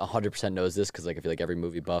listening to this 100% knows this because like I feel like every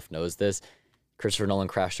movie buff knows this. Christopher Nolan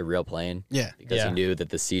crashed a real plane Yeah. because Yeah. he knew that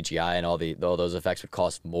the CGI and all those effects would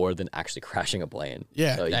cost more than actually crashing a plane.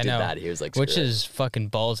 Yeah. so he I did know. that. He was like, which screw it. is fucking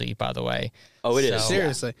ballsy, by the way. Oh, it is. So-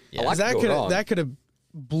 Seriously, Yeah. A lot that could go could wrong. that could have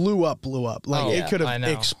blew up. Like Oh, it yeah, could I have know.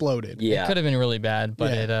 exploded. Yeah, It could have been really bad,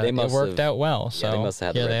 but Yeah. it They must worked have- out well. So yeah, they must have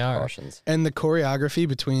had yeah, the right they are. precautions. And the choreography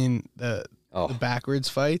between the Oh, backwards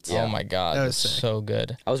fights. Oh my god, That that was was sick. so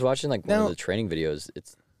good. I was watching like one Now- of the training videos.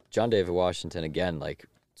 It's John David Washington again. Like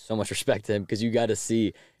so much respect to him because you got to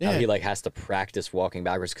see how Yeah. he like has to practice walking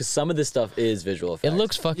backwards because some of this stuff is visual effects. It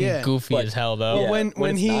looks fucking Yeah. goofy But- as hell though. yeah. when it's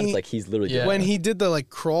not, he- it's like he's literally Yeah. doing When it. he did the like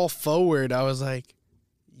crawl forward, I was like,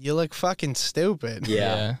 "You look fucking stupid."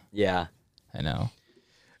 Yeah. I know.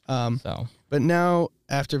 Um, So But now,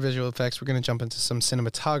 after visual effects, we're going to jump into some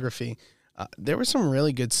cinematography. There were some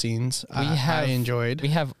really good scenes I enjoyed. we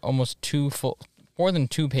have almost more than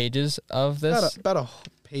 2 pages of this. About a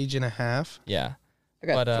page and a half. Yeah. I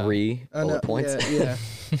got But, 3 No, bullet points. Yeah,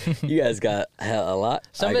 You guys got a lot.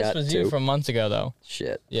 Some I of this got was 2. you from months ago though.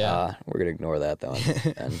 Shit. Yeah. We're gonna ignore that though,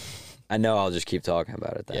 and I know I'll just keep talking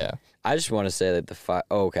about it then. Yeah. I just want to say that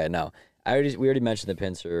okay, no. We already mentioned the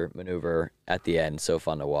pincer maneuver at the end. So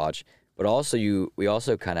fun to watch. But also we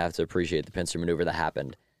also kind of have to appreciate the pincer maneuver that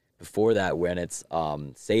happened before that when it's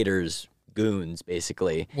Sater's goons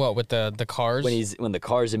basically. What with the cars? When the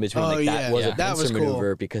car's in between, Oh, like that yeah. was Yeah. a That pincer was cool.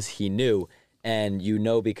 maneuver because he knew, and you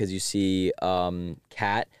know because you see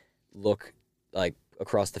Kat look like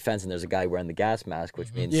across the fence and there's a guy wearing the gas mask,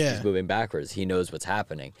 which means Yeah. he's moving backwards. He knows what's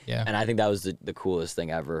happening. Yeah. And I think that was the coolest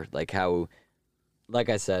thing ever. Like how, like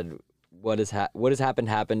I said, what has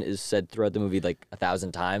happened is said throughout the movie like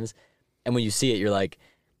 1,000 times, and when you see it, you're like,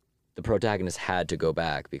 the protagonist had to go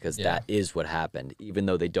back because Yeah. that is what happened, even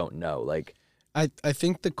though they don't know. Like I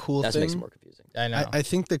think the cool that thing. makes it more confusing. I know. I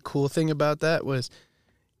think the cool thing about that was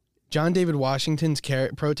John David Washington's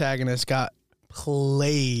protagonist got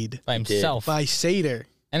played by himself by Sater.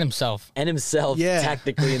 and himself. And himself, Yeah.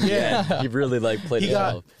 technically in the Yeah. end, he really like played He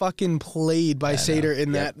himself. got fucking played by Sater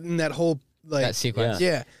in Yep. that whole like That sequence.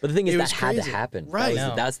 yeah. But the thing is, It that was had to crazy. happen. Right.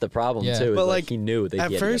 No. That's the problem Yeah. too. is, But, like like, he knew that. At he had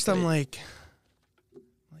to get first, I'm played. like,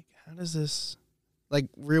 how does this? Like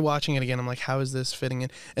rewatching it again, I'm like, how is this fitting in?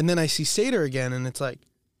 And then I see Sater again, and it's like,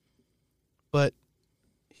 but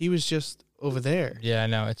he was just over there. Yeah, I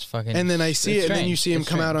know. It's fucking. And then I see it's it, and then you strange. see him It's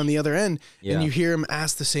come out strange. on the other end, Yeah. and you hear him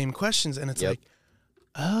ask the same questions, and it's Yep. like,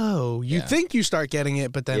 oh, you Yeah. think you start getting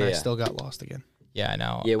it, but then I Yeah. still got lost again. Yeah, I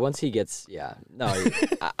know. yeah, once he gets, no,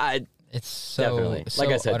 It's so, Definitely. so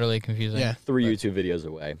Like I said, utterly confusing. Yeah. 3 YouTube videos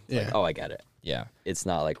away. It's like, Yeah. oh, I get it. Yeah. It's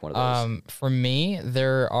not like one of those. For me,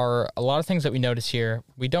 there are a lot of things that we notice here.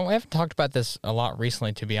 We haven't talked about this a lot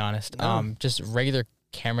recently, to be honest. No. Just regular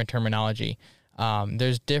camera terminology.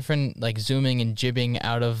 There's different like zooming and jibbing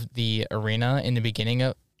out of the arena in the beginning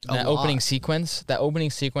of that opening sequence. That opening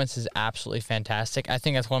sequence is absolutely fantastic. I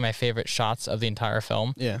think that's one of my favorite shots of the entire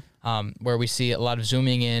film. Yeah. Where we see a lot of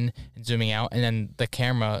zooming in and zooming out, and then the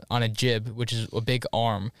camera on a jib, which is a big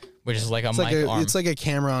arm, which is like a mic arm. It's like a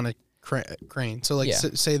camera on a crane. So like, Yeah.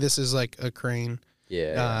 say this is like a crane.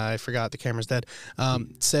 Yeah. I forgot the camera's dead.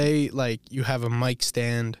 Say like you have a mic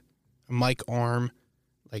stand, a mic arm,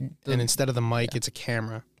 like, and instead of the mic, it's a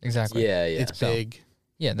camera. Exactly. Yeah. It's big.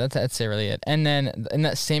 Yeah, that's really it. And then in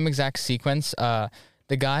that same exact sequence,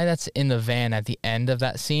 the guy that's in the van at the end of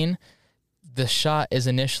that scene, the shot is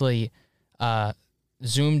initially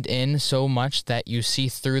zoomed in so much that you see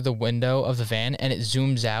through the window of the van, and it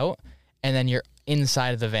zooms out, and then you're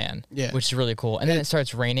inside of the van, which is really cool. And then it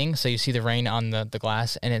starts raining, so you see the rain on the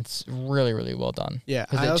glass, and it's really, really well done. Yeah,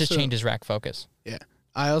 because it just changes rack focus. Yeah.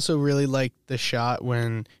 I also really like the shot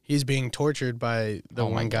when he's being tortured by the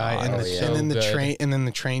one guy, God. and, So and then the good. train, and then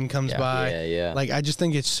the train comes by. Yeah. Like, I just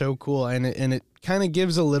think it's so cool, and it kind of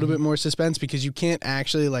gives a little bit more suspense because you can't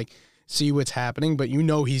actually like see what's happening, but you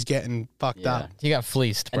know he's getting fucked up. He got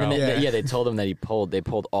fleeced, bro. And then they told him that they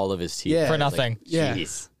pulled all of his teeth. Yeah. For I was nothing. Like, Yeah.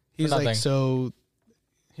 Jeez. He's nothing. like, so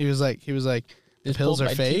he was like, the Just pills pulled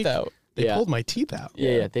are my fake. teeth out. They Yeah. pulled my teeth out.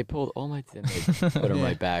 Yeah, they pulled all my teeth. They put them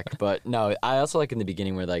right back. But no, I also like in the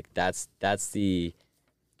beginning where like that's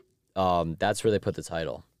where they put the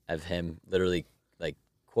title of him literally like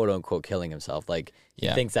quote unquote killing himself. Like he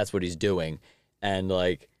thinks that's what he's doing, and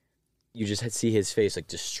like you just see his face like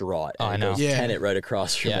distraught. And I it know. goes Yeah. Tenet right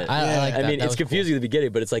across from it. I like that. I mean, That it's was confusing at the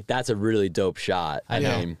beginning, but it's like that's a really dope shot. I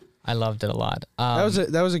know. mean, I loved it a lot.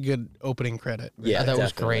 That was a good opening credit. yeah, that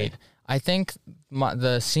was definitely. great. I think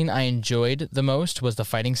the scene I enjoyed the most was the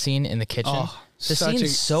fighting scene in the kitchen. Oh, the such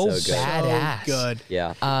scene's so so good. badass. So good.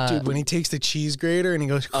 Yeah. Dude, when he takes the cheese grater and he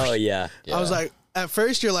goes, Oh yeah. I was like, at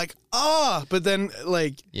first you're like, but then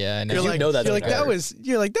like, Yeah, and you're it's- like, know that's you're like, gonna that hurt. was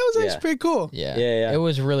actually Yeah. pretty cool. yeah, Yeah. It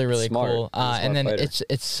was really, really Smart. cool. He's a And smart then fighter.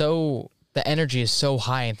 it's so the energy is so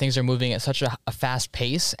high and things are moving at such a fast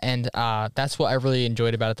pace, and that's what I really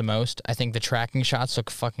enjoyed about it the most. I think the tracking shots look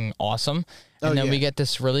fucking awesome, and then we get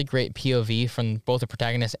this really great POV from both the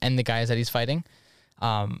protagonist and the guys that he's fighting.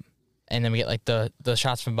 And then we get like the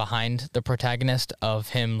shots from behind the protagonist of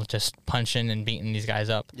him just punching and beating these guys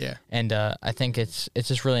up. Yeah. And I think it's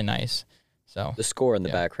just really nice. So The score in the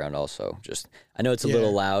background also just I know it's a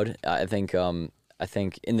little loud. I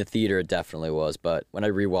think in the theater it definitely was, but when I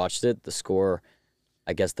rewatched it, the score,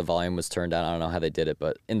 I guess the volume was turned down. I don't know how they did it,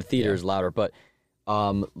 but in the theater it's louder. But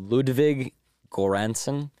Ludwig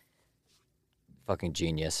Göransson, fucking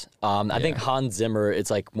genius. I think Hans Zimmer,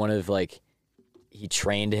 it's like one of like he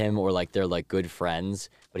trained him or like they're like good friends,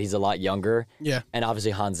 but he's a lot younger. Yeah. And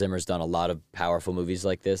obviously Hans Zimmer's done a lot of powerful movies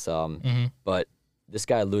like this. But this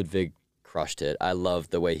guy Ludwig crushed it. I love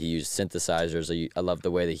the way he used synthesizers. I love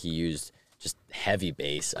the way that he used just heavy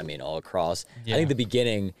bass. I mean, all across. I think the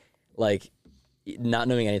beginning, like not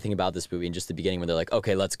knowing anything about this movie, and just the beginning when they're like,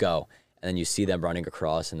 "Okay, let's go," and then you see them running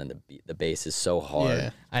across, and then the bass is so hard. Yeah.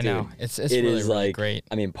 I know Dude, it's it really, is really like great.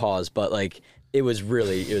 I mean, pause, but like it was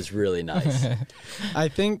really nice. I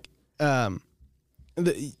think the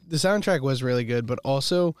soundtrack was really good, but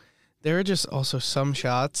also there are just also some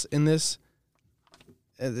shots in this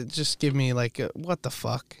that just give me like what the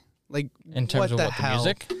fuck, like In terms of the what, the hell?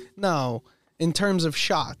 music? No, in terms of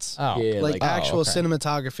shots, Oh, Yeah. like like- actual okay.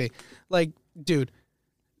 cinematography. Like, dude,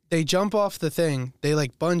 they jump off the thing, they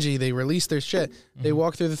like bungee, they release their shit, they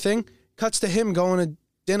walk through the thing, cuts to him going to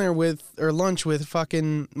dinner with or lunch with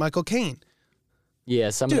fucking Michael Caine.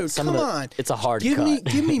 Yeah, some Dude, some come of the, on. it's a hard Give cut.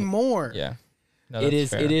 give me more. yeah. No, It that's is.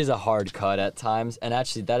 fair. It is a hard cut at times, and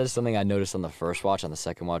actually, that is something I noticed on the first watch. On the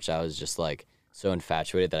second watch, I was just like so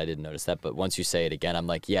infatuated that I didn't notice that. But once you say it again, I'm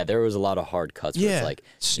like, yeah, there was a lot of hard cuts. Where Yeah, it's like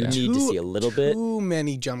you need to see a little bit, Too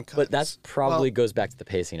many jump cuts. but that's probably goes back to the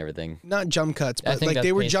pacing and everything. not jump cuts, I but think like that's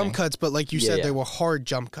they were pacing. jump cuts, but like you Yeah, said, yeah. they were hard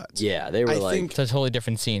jump cuts. Yeah, they were I like think- So totally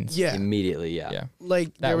different scenes. Yeah, immediately. Yeah. Yeah.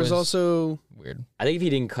 like That there was was- also Weird. I think if he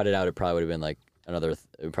didn't cut it out, it probably would have been like another.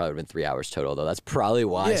 It probably would have been 3 hours total. Though that's probably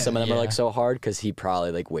why Yeah. some of them are like Yeah. so hard because he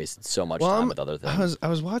probably like wasted so much time with other things. I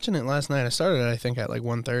was watching it last night. I started it I think at like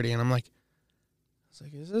 1:30, and I'm like,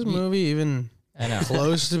 is this movie even I know.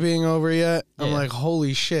 close to being over yet? I'm Yeah. like,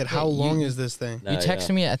 holy shit, how Yeah, long is this thing? No, You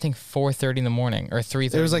texted me at I think 4:30 in the morning or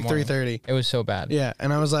 3:30. It was in like the morning. 3:30. It was so bad. Yeah,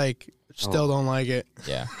 and I was like, Still don't like it.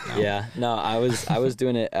 Yeah. No. Yeah, no, I was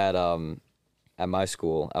doing it at my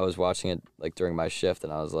school. I was watching it like during my shift,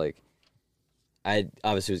 and I was like, I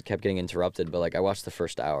obviously kept getting interrupted, but like I watched the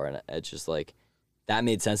first hour, and it's just like that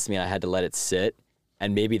made sense to me. And I had to let it sit,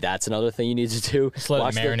 and maybe that's another thing you need to do. Just let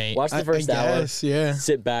it marinate. Watch the first hour. Yeah.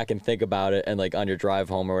 Sit back and think about it, and like on your drive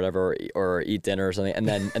home or whatever, or eat dinner or something, and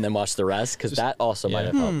then watch the rest, because that also might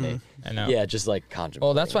have helped me. I know. Yeah, just like contemplate.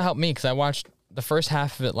 Well, that's what helped me, because I watched the first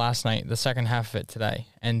half of it last night, the second half of it today,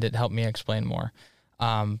 and it helped me explain more.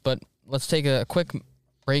 But let's take a quick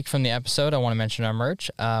break from the episode. I want to mention our merch.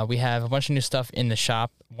 We have a bunch of new stuff in the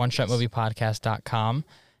shop, oneshotmoviepodcast.com.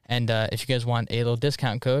 And if you guys want a little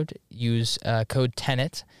discount code, use code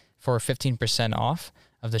Tenet for 15% off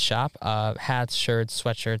of the shop. Hats, shirts,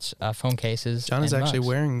 sweatshirts, phone cases. John is and actually mugs.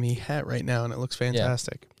 wearing the hat right now, and it looks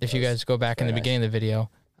fantastic. If you guys go back in the very beginning of the video,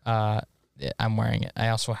 I'm wearing it. I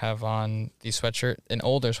also have on the sweatshirt, an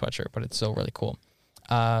older sweatshirt, but it's still really cool.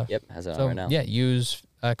 Yep, has it on right now. Yeah, use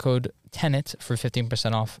code TENET for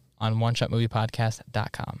 15% off on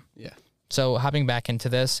oneshotmoviepodcast.com. Yeah. So hopping back into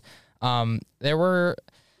this, there were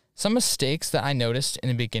some mistakes that I noticed in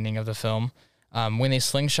the beginning of the film. When they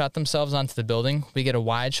slingshot themselves onto the building, we get a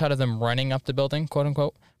wide shot of them running up the building, quote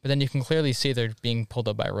unquote, but then you can clearly see they're being pulled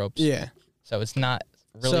up by ropes. Yeah. So it's not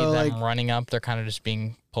really So, them like, running up. They're kind of just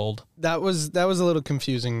being pulled. That was a little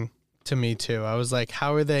confusing to me too. I was like,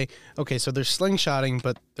 how are they? Okay, so they're slingshotting,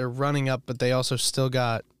 but they're running up, but they also still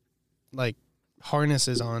got like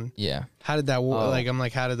harnesses on. Yeah. How did that work? Oh. Like, I'm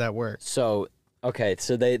like, how did that work? So, okay,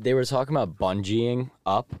 so they were talking about bungeeing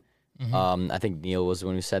up. I think Neil was the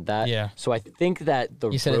one who said that. Yeah. So I think that the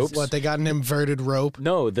You said it's- ropes. What, they got an inverted rope?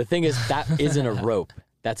 No, the thing is that isn't a rope.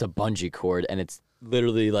 That's a bungee cord, and it's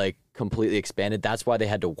literally like completely expanded. That's why they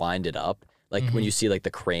had to wind it up. Like when you see like the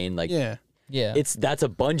crane, like Yeah. Yeah. that's a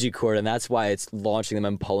bungee cord, and that's why it's launching them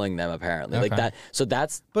and pulling them apparently. Like Okay. that. So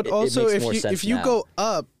that's. But it also, makes more sense if you now. go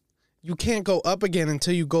up, you can't go up again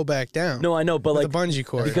until you go back down. No, I know, but with like the bungee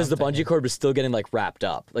cord. because the bungee cord was still getting like wrapped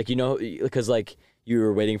up. Like because like you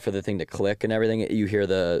were waiting for the thing to click and everything. You hear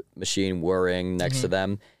the machine whirring next to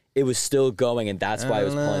them. It was still going, and that's why it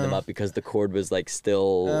was pulling them up, because the cord was like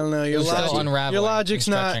still. I don't know. Your was still logic, unraveling your logic's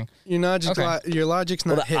and not. stretching. Your logic's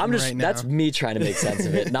not hitting I'm just right now. that's me trying to make sense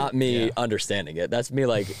of it, not me understanding it. That's me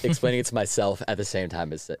like explaining it to myself at the same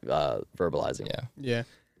time as verbalizing. yeah.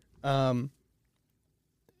 Yeah.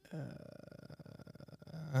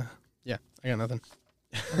 Yeah. I got nothing.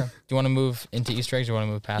 Do you want to move into Easter eggs, or want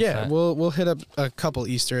to move past Yeah, that? we'll hit up a couple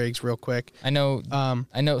Easter eggs real quick. I know.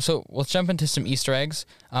 So let's jump into some Easter eggs.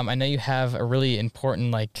 I know you have a really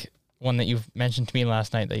important one that you've mentioned to me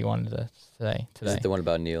last night that you wanted to say Is today. it the one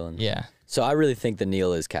about Neil? And... Yeah. So I really think that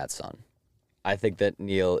Neil is Kat's son. I think that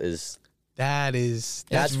Neil is. That's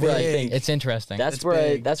where I big. think It's interesting. that's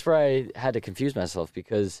where big. I had to confuse myself,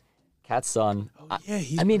 because Kat's son. Oh, yeah,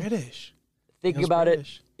 he's I mean, British. Thinking Neil's about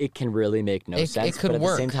British. it can really make no It sense. could but at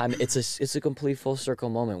work. the same time, it's a complete full circle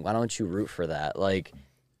moment. Why don't you root for that? Like,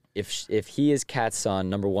 if he is Kat's son,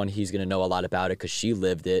 number one, he's gonna know a lot about it because she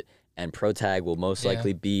lived it, and Protag will most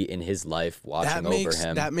likely be in his life watching over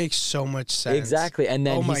him. That makes so much sense. Exactly, and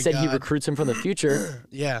then Oh he my said he God. recruits him from the future.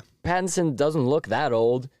 Yeah. Pattinson doesn't look that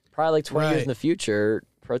old. Probably like 20 years Right. in the future.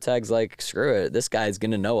 Protag's like, screw it. This guy's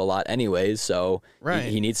going to know a lot anyways, so Right.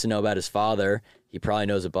 he needs to know about his father. He probably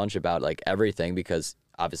knows a bunch about like everything because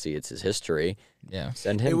obviously it's his history. yeah.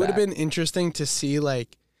 Send him It would have back. been interesting to see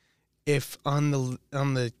like if on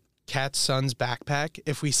the cat's son's backpack,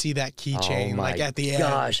 if we see that keychain my like at the end.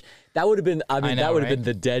 Gosh, that would have been, I mean, know, that would have right? been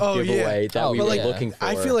the dead Oh, giveaway yeah. that we but, were like, looking for.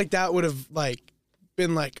 I feel like that would have like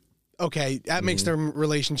been like, okay, that makes their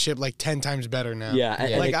relationship like 10 times better now. Yeah,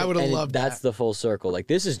 and Like, it- I would have and loved That's that. the full circle. Like,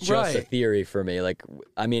 this is just a Right. theory for me. Like,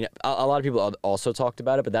 I mean, a lot of people also talked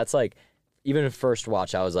about it, but that's like, even at first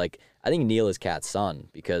watch, I was like, I think Neil is Kat's son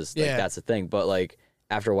because like, Yeah. that's the thing. But like,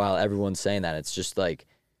 after a while, everyone's saying that. It's just like,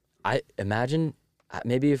 I imagine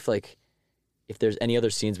maybe if there's any other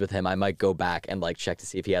scenes with him, I might go back and like check to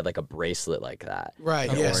see if he had like a bracelet like that. Right.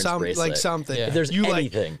 An Yeah. orange Like bracelet. something. Yeah. If there's you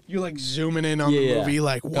anything. you like zooming in on the Yeah. movie,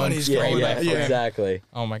 like what is Yeah, going yeah, on? Yeah. exactly.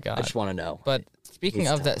 Oh my God. I just want to know. But speaking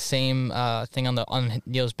He's of that same thing on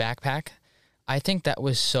Neil's backpack, I think that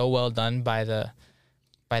was so well done by the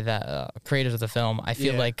creators of the film. I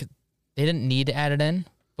feel Yeah. like they didn't need to add it in,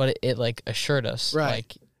 but it like assured us, Right.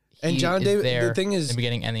 like And he John is David- the there thing is- in the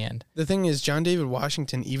beginning and the end. The thing is, John David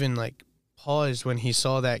Washington even like paused when he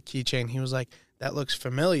saw that keychain. He was like, "That looks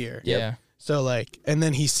familiar." Yep. Yeah, So like, and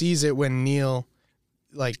then he sees it when Neil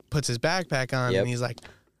like puts his backpack on, Yep. and he's like,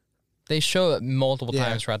 They show it multiple Yeah.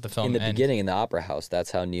 times throughout the film. In the and beginning, in the opera house,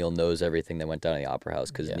 that's how Neil knows everything that went down in the opera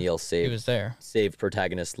house because Neil he was there. saved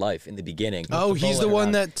protagonist's life in the beginning. Oh, he's the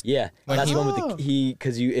one that. Yeah, When that's he- the one with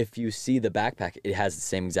because if you see the backpack, it has the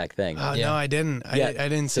same exact thing. Oh Yeah. no, I didn't. I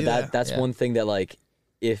didn't so see that. that's Yeah. one thing that like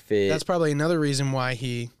if it That's probably another reason why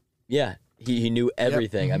he. yeah he knew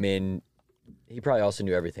everything. I Mm-hmm. mean, he probably also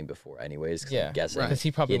knew everything before, anyways. 'Cause Yeah, I'm guessing because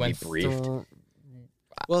he probably he'd went be briefed.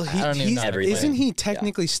 Well, I don't even he's know everything. isn't he Yeah.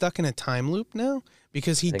 technically stuck in a time loop now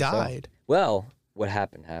because he Think so? died? Well, what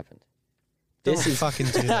happened. Don't This is fucking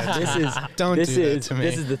do that. this is Don't this do is that to me.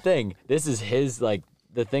 this is the thing. This is his like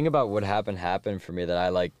the thing about what happened for me that I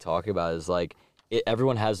like talking about is like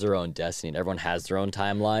everyone has their own destiny and everyone has their own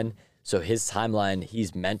timeline. So his timeline,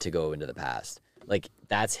 he's meant to go into the past. Like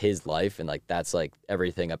that's his life and like that's like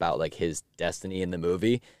everything about like his destiny in the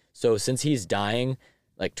movie. So since he's dying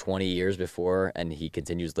like 20 years before and he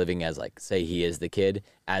continues living as like say he is the kid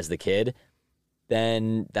as the kid,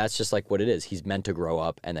 then that's just like what it is. He's meant to grow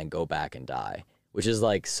up and then go back and die, which is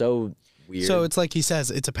like so weird. So it's like he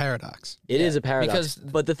says, it's a paradox. It is a paradox.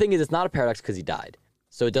 because- But the thing is, it's not a paradox because he died.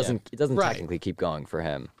 So it doesn't Right. technically keep going for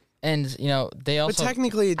him. And they But also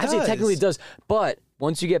technically, it does. Actually, technically it does. But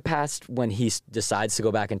once you get past when he decides to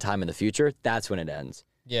go back in time in the future, that's when it ends.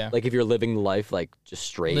 yeah. Like if you're living life like just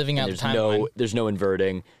straight, Living and out the there's timeline. no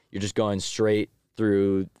inverting. You're just going straight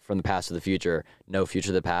through from the past to the future. No future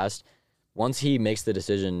to the past. Once he makes the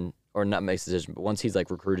decision, or not makes the decision, but once he's like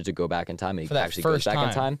recruited to go back in time, and For he that actually goes first back in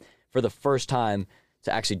time. time for the first time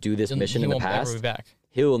to actually do this mission he in the won't ever past. be back.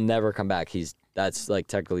 He will never come back. That's like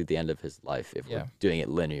technically the end of his life if Yeah. we're doing it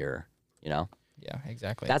linear, you know? Yeah,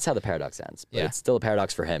 exactly. That's how the paradox ends. But Yeah. it's still a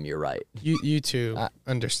paradox for him, you're right. You two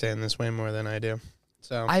understand this way more than I do.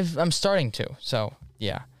 So I'm starting to. So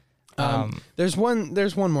yeah. there's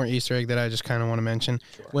one more Easter egg that I just kind of want to mention.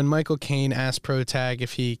 When Michael Caine asked Protag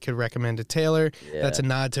if he could recommend a tailor, Yeah. that's a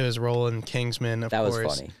nod to his role in Kingsman. Of That was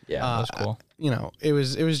course, funny. Yeah. That was cool. You know, it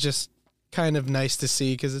was just kind of nice to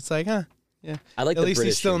see because it's like, yeah. I like At the least he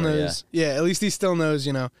British still humor, knows. Yeah, at least he still knows.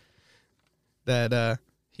 You know, that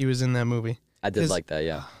he was in that movie. I did 'Cause- like that,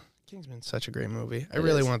 yeah. Kingsman's such a great movie. I It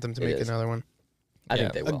really is. want them to It make is. another one. I Yeah.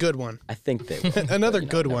 think they will. A good one. I think they will. Another but, you know,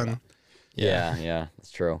 good never one. know. Yeah,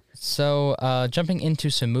 that's true. So, jumping into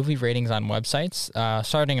some movie ratings on websites.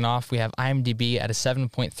 Starting it off, we have IMDb at a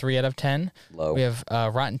 7.3 out of 10. Low. We have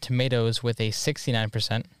Rotten Tomatoes with a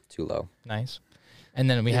 69%. Too low. Nice. And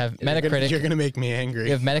then we have You're Metacritic. gonna make me angry.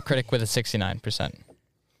 We have Metacritic with a 69%.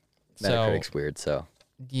 Metacritic's weird, so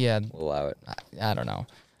Yeah, we'll allow it. I don't know.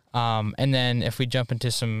 And then if we jump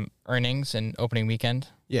into some earnings and opening weekend,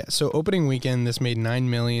 Yeah. So opening weekend, this made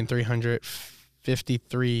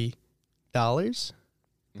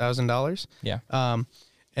 $9,353,000. Yeah.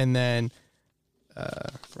 And then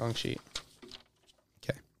wrong sheet.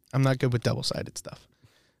 Okay. I'm not good with double-sided stuff.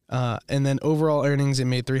 And then overall earnings, it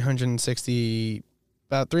made about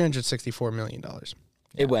 $364 million.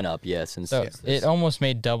 It went up, yeah, since so it almost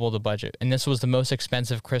made double the budget. And this was the most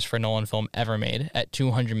expensive Christopher Nolan film ever made at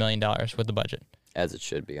 $200 million with the budget, as it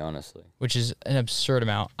should be, honestly. which is an absurd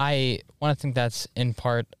amount. I want to think that's in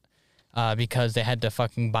part because they had to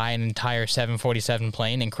fucking buy an entire 747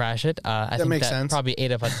 plane and crash it. I think makes that sense. probably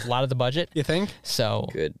ate up a lot of the budget. You think? So,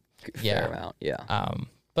 Good Yeah. fair amount, yeah.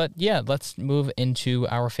 but yeah, let's move into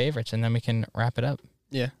our favorites and then we can wrap it up.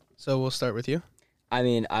 Yeah. So we'll start with you. I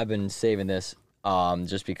mean, I've been saving this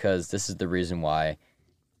just because this is the reason why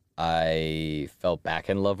I fell back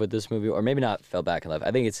in love with this movie, or maybe not fell back in love. I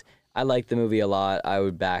think I like the movie a lot. I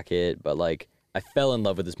would back it, but like I fell in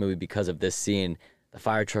love with this movie because of this scene, the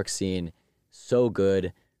fire truck scene, so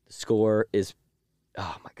good. The score is,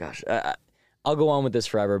 oh my gosh, I'll go on with this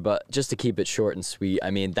forever, but just to keep it short and sweet,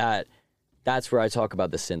 I mean that's where I talk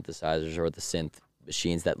about the synthesizers or the synth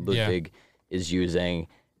machines that Ludwig is using.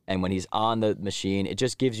 And when he's on the machine, it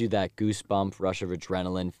just gives you that goosebump rush of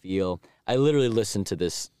adrenaline feel. I literally listened to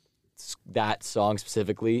that song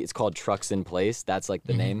specifically. It's called Trucks in Place. That's like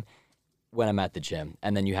the name when I'm at the gym.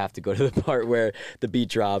 And then you have to go to the part where the beat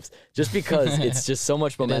drops just because it's just so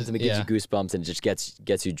much momentum. It gives you goosebumps and it just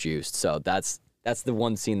gets you juiced. So that's the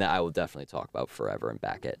one scene that I will definitely talk about forever and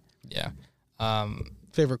back it. Yeah.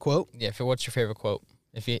 Favorite quote? Yeah. What's your favorite quote?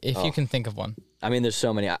 If you can think of one. I mean, there's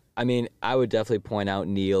so many. I mean, I would definitely point out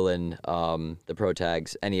Neil and the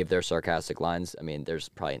Protags, any of their sarcastic lines. I mean, there's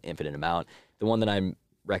probably an infinite amount. The one that I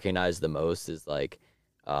recognize the most is like,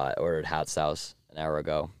 ordered hot sauce an hour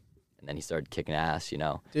ago, and then he started kicking ass, you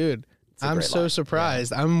know. Dude, I'm great so line.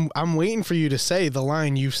 surprised. I'm waiting for you to say the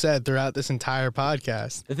line you've said throughout this entire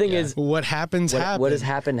podcast. The thing is, What happens happens. what has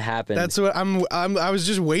happened happened. That's what I was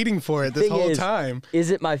just waiting for it this Thing whole is, time.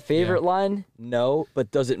 Is it my favorite line? No,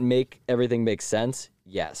 but does it make everything make sense?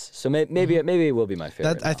 Yes. So maybe it will be my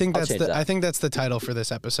favorite. I think I'll that's change that. I think that's the title for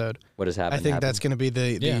this episode. What has happened? I think happened. that's going to be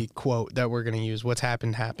the Yeah. quote that we're going to use. What's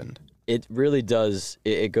happened happened. It really does.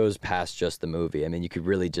 It goes past just the movie. I mean, you could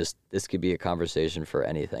really this could be a conversation for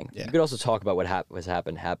anything. Yeah. You could also talk about what has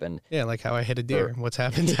happened. Yeah, like how I hit a deer. What's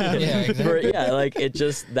happened happened. Yeah, exactly. Like it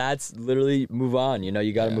just that's literally move on. You know,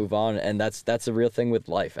 you got to move on, and that's a real thing with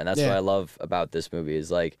life, and that's what I love about this movie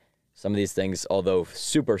is like some of these things, although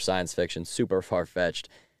super science fiction, super far fetched,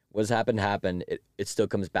 what's happened happened. It still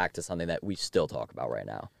comes back to something that we still talk about right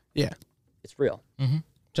now. Yeah. It's real.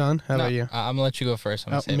 John, how No, about you? I'm gonna let you go first.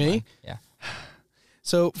 I'm gonna say me? mine. Yeah.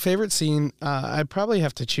 So favorite scene, I probably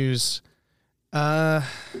have to choose. I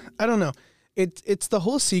don't know. It's the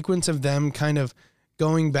whole sequence of them kind of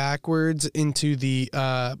going backwards into the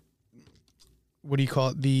what do you call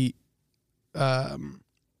it? The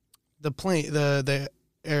plane, the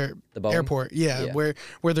Boeing? airport. Yeah, where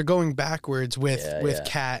they're going backwards with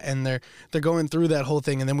Kat, and they're going through that whole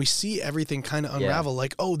thing, and then we see everything kind of unravel.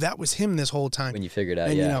 Like, oh, that was him this whole time. When you figured out,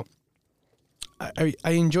 and you know,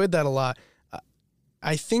 I enjoyed that a lot.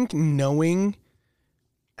 I think knowing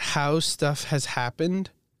how stuff has happened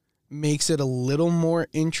makes it a little more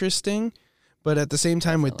interesting, but at the same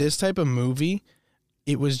time, with this type of movie,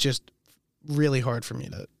 it was just really hard for me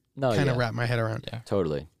to kind of wrap my head around. Yeah.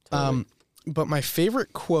 Totally. But my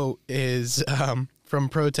favorite quote is from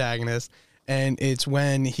Protagonist, and it's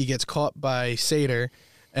when he gets caught by Sator,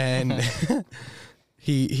 and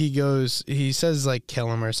he says like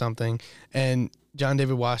kill him or something, and John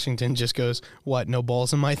David Washington just goes, "What? No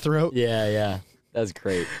balls in my throat?" Yeah. That's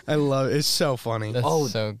great. I love it. It's so funny.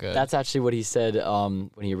 That's so good. That's actually what he said when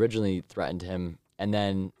he originally threatened him, and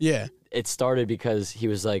then it started because he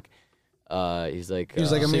was like, I'm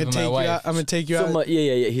Sleeping with my wife. I'm gonna take you out.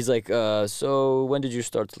 Yeah. He's like, so when did you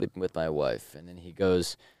start sleeping with my wife? And then he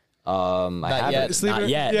goes, I haven't. Not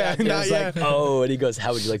yet. Yeah, And it not was yet. like, oh, and he goes,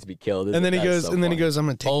 how would you like to be killed? And then he goes, so I'm funny.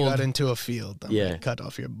 gonna take you Old. out into a field. I'm Yeah. gonna cut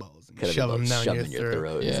off your balls and Cut shove him them down shove your in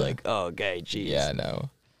throat. He's Yeah. like, oh, okay, geez. Yeah, no.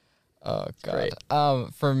 Oh great.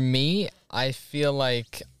 God. For me, I feel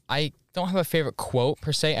like I don't have a favorite quote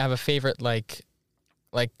per se. I have a favorite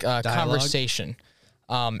conversation.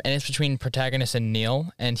 And it's between protagonist and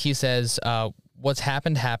Neil, and he says, "What's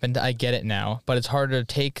happened happened. I get it now, but it's harder to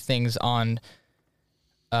take things on.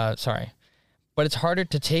 But it's harder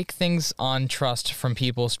to take things on trust from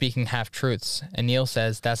people speaking half truths." And Neil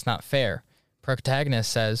says, "That's not fair."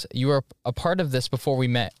 Protagonist says, "You were a part of this before we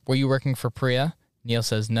met. Were you working for Priya?" Neil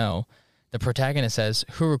says, "No." The protagonist says,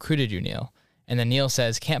 "Who recruited you, Neil?" And then Neil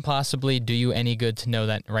says, "Can't possibly do you any good to know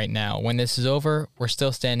that right now. When this is over, we're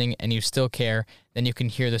still standing and you still care, then you can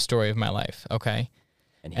hear the story of my life, okay?"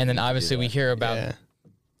 And then obviously we hear about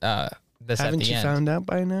this Haven't at the you end. found out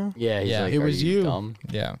by now? Yeah, he's like, it "Are was you." Dumb?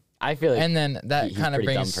 Yeah. I feel like And then that he's kind of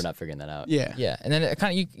pretty brings dumb for not figuring that out. Yeah. Yeah, and then it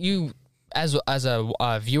kind of you as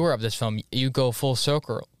a viewer of this film, you go full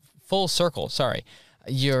circle. Sorry,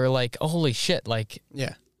 you're like, oh, holy shit! Like,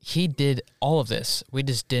 Yeah. he did all of this. We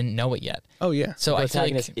just didn't know it yet. Oh yeah. So The I feel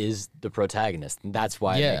protagonist like is the protagonist, and that's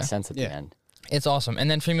why it makes sense at the end. it's awesome. And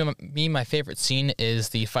then for me, my favorite scene is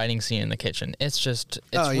the fighting scene in the kitchen. It's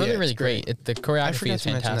really, really great. The I choreography forgot is to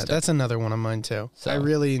mention that. fantastic. That's another one of mine too. So- I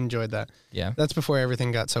really enjoyed that. Yeah. That's before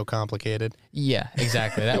everything got so complicated. Yeah,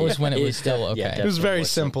 exactly. That was when it was still okay. It was very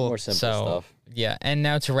simple. More simple So, stuff. yeah. And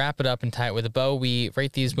now to wrap it up and tie it with a bow, we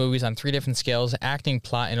rate these movies on 3 different scales: acting,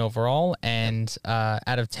 plot, and overall. And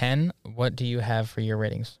out of 10, what do you have for your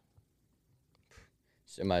ratings?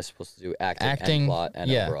 So am I supposed to do acting Acting, and plot and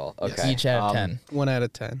yeah. overall? Yes. Okay. Each out of 10. 1 out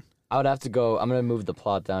of 10. I would have to go. I'm gonna move the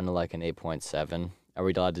plot down to like an 8.7. Are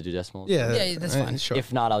we allowed to do decimals? Yeah. Yeah, that's fine. Sure.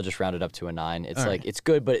 If not, I'll just round it up to a 9. It's All like right. it's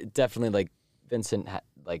good, but it definitely like Vincent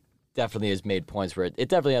definitely has made points where it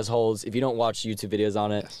definitely has holes. If you don't watch YouTube videos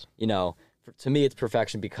on it, Yes. you know, to me it's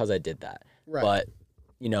perfection because I did that. Right. But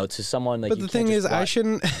you know, to someone like But you the can't thing just is, I watch-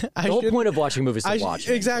 shouldn't. I The whole shouldn't. point of watching movies is to watch.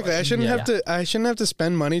 and Exactly. enjoy. I shouldn't Yeah. have to. I shouldn't have to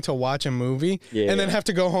spend money to watch a movie Yeah, and then yeah. have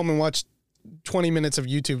to go home and watch 20 minutes of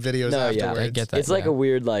YouTube videos No, yeah. afterwards. I get that. It's like yeah. a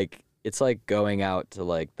weird it's like going out to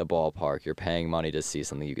like the ballpark. You're paying money to see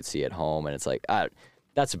something you could see at home, and it's like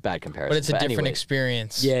that's a bad comparison. But it's a different anyways.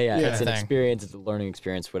 experience. Yeah, Yeah. it's an thing. experience. It's a learning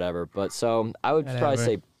experience, whatever. But so I would Whatever. probably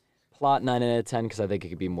say plot 9 out of 10 because I think it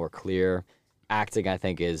could be more clear. Acting, I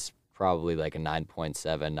think, is probably like a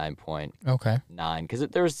 9.7, 9.9 Okay. because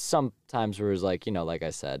there's some times where it's like, you know, like I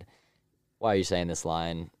said, why are you saying this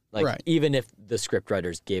line? Like Right. even if the script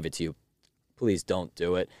writers gave it to you please don't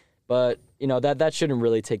do it. But, you know, that shouldn't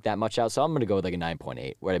really take that much out. So I'm going to go with like a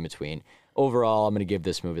 9.8, right in between. Overall, I'm going to give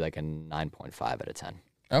this movie like a 9.5 out of 10.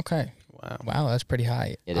 Okay. Wow, that's pretty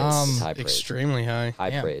high. It is. It's high praise. Extremely high.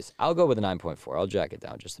 High praise. I'll go with a 9.4. I'll jack it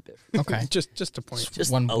down just a bit. Okay. just a point.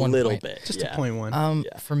 Just one a little point. bit. Just a point one.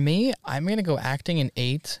 For me, I'm going to go acting an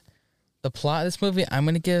 8. The plot of this movie, I'm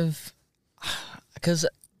going to give, because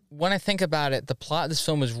when I think about it, the plot of this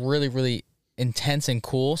film is really, really intense and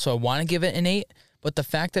cool. So I want to give it an 8. But the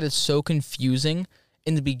fact that it's so confusing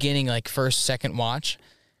in the beginning, like first, second watch,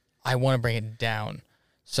 I want to bring it down.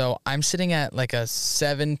 So I'm sitting at like a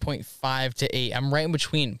 7.5 to 8. I'm right in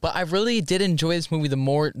between. But I really did enjoy this movie the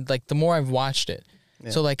more I've watched it.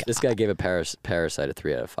 Yeah. So like this guy gave a Parasite a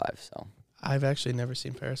 3 out of 5. So I've actually never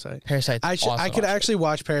seen Parasite. Parasite's awesome. I could actually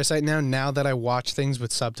watch Parasite now that I watch things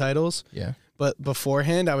with subtitles. Yeah. But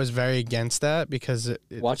beforehand, I was very against that because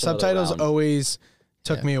subtitles always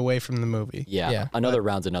took me away from the movie. Yeah. Another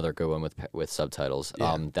round's another good one with subtitles.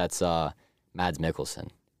 Yeah. That's Mads Mikkelsen.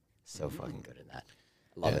 So fucking good in that.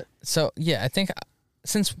 Love it. So I think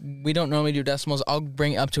since we don't normally do decimals, I'll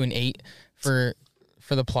bring it up to an 8 for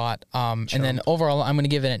the plot. And then overall, I'm going to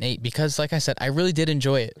give it an 8 because, like I said, I really did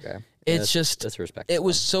enjoy it. Okay. It's that's respectful. It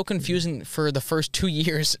was so confusing for the first 2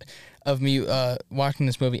 years of me watching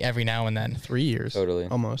this movie every now and then. 3 years. Totally.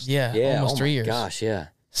 Almost. Yeah, almost 3 years. Gosh, yeah.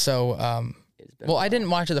 So, I didn't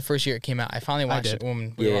watch it the first year it came out. I finally watched it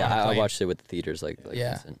when we were on I watched it with the theaters. Like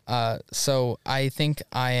so I think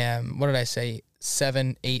I am, what did I say?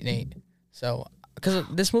 7, 8, and 8. So, because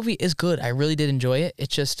this movie is good. I really did enjoy it.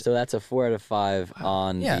 It's just... So that's a 4 out of 5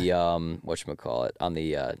 on the, whatchamacallit, on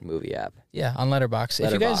the movie app. Yeah, on Letterboxd.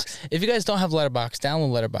 If you guys don't have Letterboxd, download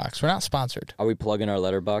Letterboxd. We're not sponsored. Are we plugging our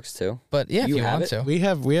Letterboxd too? But yeah, if you want to. We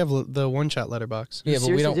have the one-shot Letterboxd. Yeah, but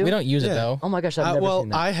we don't use it though. Oh my gosh, I've never seen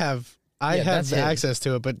that. I have access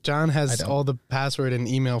to it, but John has all the password and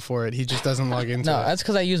email for it. He just doesn't log into it. No, that's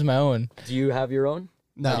because I use my own. Do you have your own?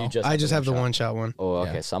 No, I just have the one-shot one. Oh,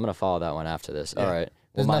 okay. So I'm going to follow that one after this. All right.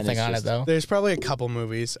 There's nothing on it, though. There's probably a couple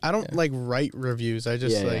movies. I don't, write reviews. I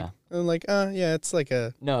just, I'm like, it's like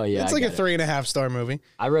a... No, yeah, it's like a 3.5 star movie.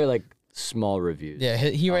 I write, small reviews. Yeah,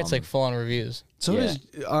 he writes, full-on reviews. So does...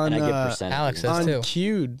 On, and I get percentages. Alex does, too.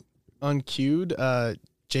 On Q'd,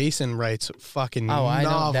 Jason writes fucking novels. I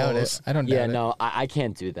don't doubt it. I don't doubt it. Yeah, no, I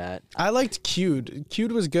can't do that. I liked Q'd.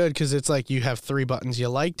 Q'd was good because it's like you have 3 buttons. You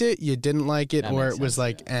liked it, you didn't like it, or it was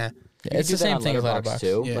like, eh. Yeah, it's the same thing as Letterboxd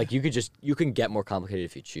too. Yeah. Like you can get more complicated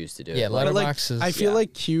if you choose to do it. Yeah, Letterboxd is... I feel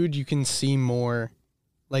like Q'd you can see more,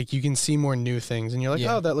 new things, and you're like,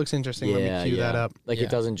 oh, that looks interesting. Let me queue that up. Like it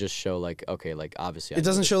doesn't just show obviously. It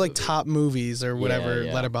doesn't show top movies or whatever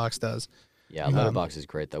Letterboxd does. Yeah, Letterboxd is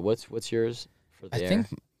great though. What's yours for the I think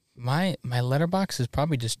my Letterboxd is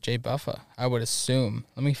probably just Jay Buffa. I would assume.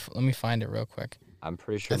 Let me find it real quick. I'm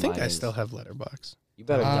pretty sure. I think I still have Letterboxd. You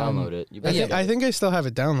better download it. I think I still have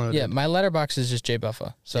it downloaded. Yeah, my Letterboxd is just Jay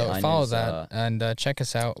Buffa. So follow that and check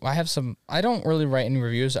us out. I don't really write any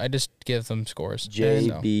reviews. I just give them scores.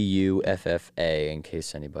 JBUFFA, in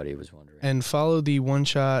case anybody was wondering. And follow the One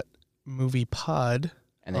Shot Movie Pod.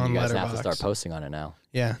 And then you guys Letterboxd. have to start posting on it now.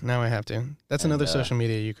 Yeah, now I have to. That's another social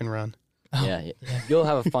media you can run. Yeah, you'll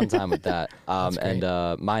have a fun time with that.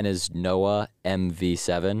 And mine is Noah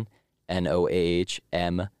MV7,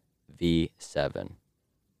 NOAHMV7.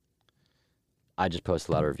 I just post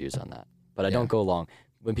a lot of reviews on that, but I don't go long.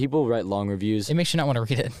 When people write long reviews, it makes you not want to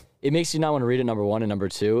read it. It makes you not want to read it. Number one, and number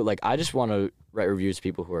two, I just want to write reviews to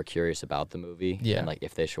people who are curious about the movie and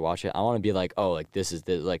if they should watch it. I want to be like, oh, this is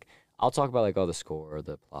the I'll talk about the score or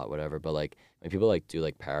the plot, whatever. But when people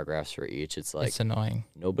do paragraphs for each, it's annoying.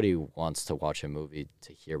 Nobody wants to watch a movie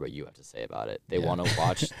to hear what you have to say about it. They want to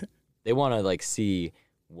watch. They want to see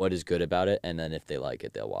what is good about it, and then if they like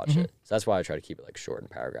it, they'll watch it. So that's why I try to keep it short in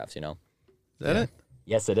paragraphs. You know. Is that it?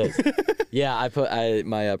 Yes, it is. Yeah,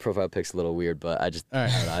 my profile pic's a little weird, but I just I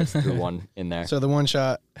don't know, I just threw one in there. So the One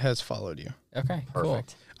Shot has followed you. Okay,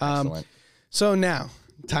 perfect. Cool. Excellent. So now,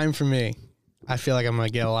 time for me. I feel like I'm gonna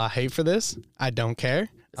get a lot of hate for this. I don't care.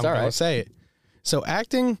 I'm gonna say it. So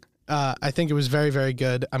acting, I think it was very, very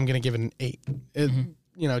good. I'm gonna give it an 8.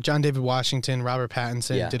 John David Washington, Robert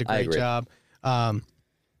Pattinson did a great job.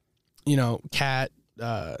 Kat.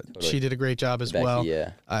 She did a great job as well.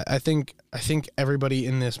 Yeah. I think everybody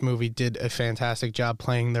in this movie did a fantastic job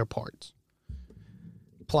playing their parts.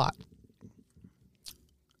 Plot.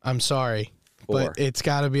 I'm sorry, 4. but it's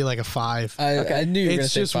got to be a 5. I knew you were going to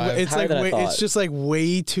say 5. It's just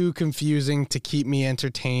way too confusing to keep me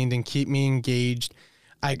entertained and keep me engaged.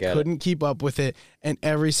 I couldn't keep up with it, and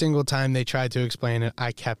every single time they tried to explain it,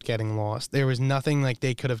 I kept getting lost. There was nothing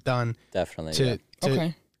they could have done Definitely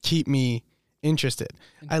to keep me interested.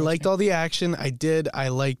 I liked all the action. I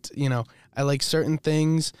liked, I like certain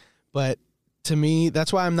things, but to me,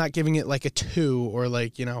 that's why I'm not giving it like a 2 or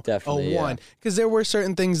like, Definitely, a 1. Because there were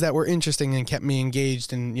certain things that were interesting and kept me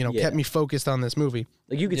engaged and, kept me focused on this movie.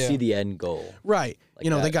 Like you could see the end goal. Right.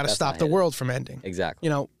 Like they got to stop the world from ending.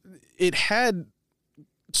 Exactly. It had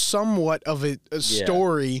somewhat of a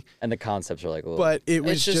story. And the concepts are like a little... But it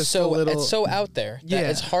was it's just so, a little... It's so out there. That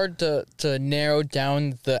it's hard to narrow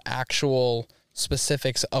down the actual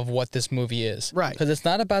specifics of what this movie is. Right. Because it's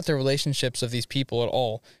not about the relationships of these people at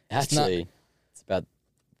all. Actually, it's about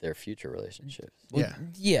their future relationships.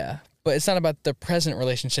 Yeah, but it's not about the present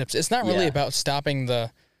relationships. It's not really about stopping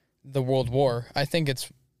the World War. I think it's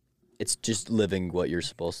just living what you're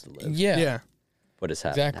supposed to live. Yeah. What has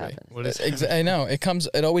happened Exactly. I know.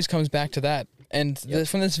 It always comes back to that. And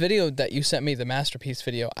from this video that you sent me, the masterpiece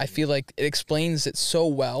video, I feel like it explains it so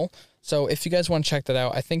well. So if you guys want to check that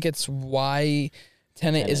out, I think it's Why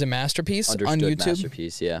Tenet is a Masterpiece on YouTube.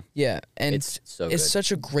 Masterpiece, yeah. Yeah, and it's so good. It's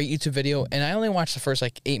such a great YouTube video, and I only watched the first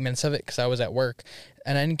 8 minutes of it because I was at work,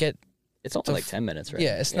 and I didn't get. It's only like 10 minutes, right?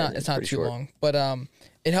 Yeah, it's not too short. long, but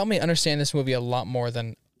it helped me understand this movie a lot more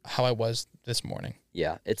than how I was this morning.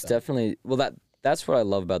 Yeah, it's definitely that's what I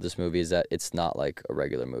love about this movie is that it's not like a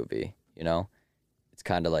regular movie. It's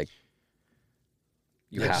kind of like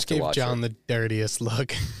you have just to gave watch John it. the dirtiest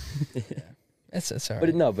look. It's all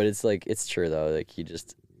right. But it's true though. Like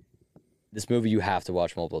this movie you have to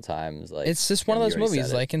watch multiple times. Like it's just one of those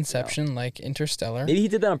movies like Inception, like Interstellar. Maybe he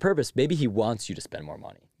did that on purpose. Maybe he wants you to spend more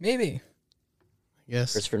money. Maybe.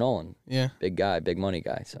 Yes. Christopher Nolan. Yeah. Big guy, big money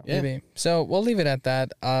guy. So Maybe. So we'll leave it at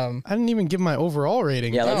that. I didn't even give my overall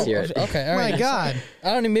rating. Yeah, let's hear it. Okay. All right. My God.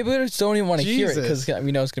 I don't know. Maybe we just don't even want to hear it Jesus. because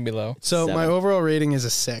we know it's gonna be low. So 7. my overall rating is a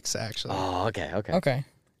 6, actually. Oh, okay. Okay.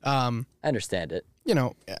 I understand it.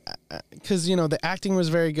 Because, the acting was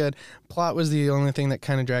very good. Plot was the only thing that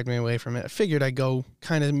kind of dragged me away from it. I figured I'd go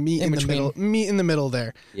kind of meet in the middle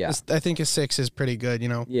there. Yeah. I think a 6 is pretty good,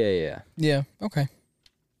 Yeah. Okay.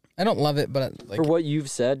 I don't love it, but for what you've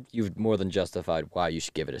said, you've more than justified why you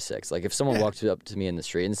should give it a 6. Like if someone walked up to me in the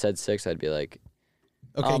street and said 6, I'd be like,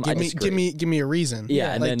 okay, give me a reason.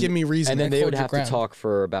 Yeah, and then, give me reason. And then they would have ground. to talk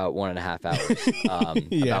for about 1.5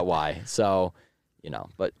 hours about why. So,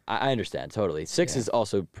 but I understand totally. 6 is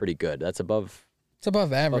also pretty good. That's above. It's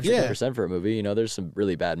above average. 50% for a movie. There's some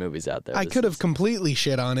really bad movies out there. I could have completely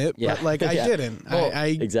shit on it, but I didn't.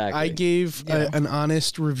 Exactly. I gave an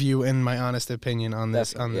honest review and my honest opinion on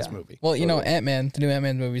this movie. Well, Ant-Man, the new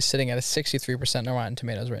Ant-Man movie, is sitting at a 63% on Rotten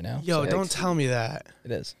Tomatoes right now. Yo, So don't tell me that.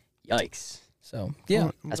 It is. Yikes. So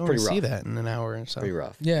yeah, That's I pretty see rough. that in an hour or so. Pretty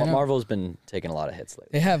rough. Yeah, Well, no. Marvel's been taking a lot of hits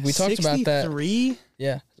lately. they have. We talked about that. 63?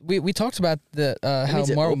 Yeah, we talked about the how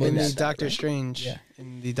means it Marvel opened In movies. the that, Doctor right? Strange. Yeah.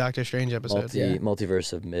 In the Doctor Strange episode.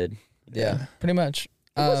 Multiverse of mid. Yeah, pretty much.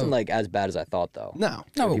 It wasn't like as bad as I thought though. No. No,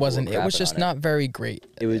 People it wasn't. were It was crapping just on it. not very great.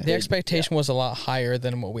 The expectation was a lot higher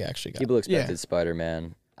than what we actually got. People expected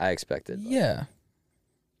Spider-Man. I expected. Yeah,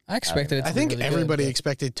 I expected it. To I think be really everybody good,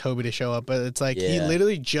 expected Toby to show up, but it's like he Yeah.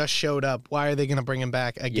 literally just showed up. Why are they going to bring him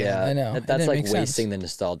back again? Yeah, I know. It That's didn't like make sense. wasting the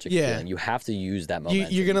nostalgic Yeah. feeling. You have to use that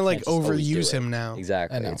momentum. You're going to You like can't just always do overuse it. him now.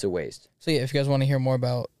 Exactly. I know. It's a waste. So yeah, if you guys want to hear more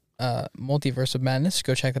about Multiverse of Madness,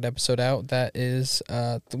 go check that episode out. That is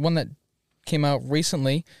the one that came out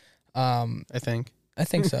recently. I think. I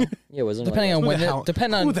think so. Yeah, wasn't it Depending like on when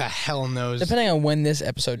Who the hell knows? depending on when this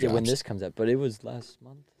episode yeah, drops. when this comes out, but it was last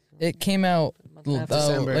month. It came out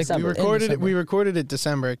December. December. We recorded it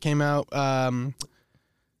December. It came out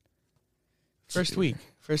first week.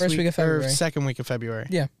 First week of February. Or second week of February.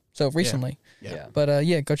 Yeah. So recently. Yeah. But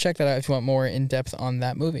yeah, go check that out if you want more in depth on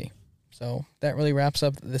that movie. So that really wraps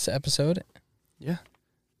up this episode. Yeah.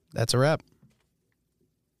 That's a wrap.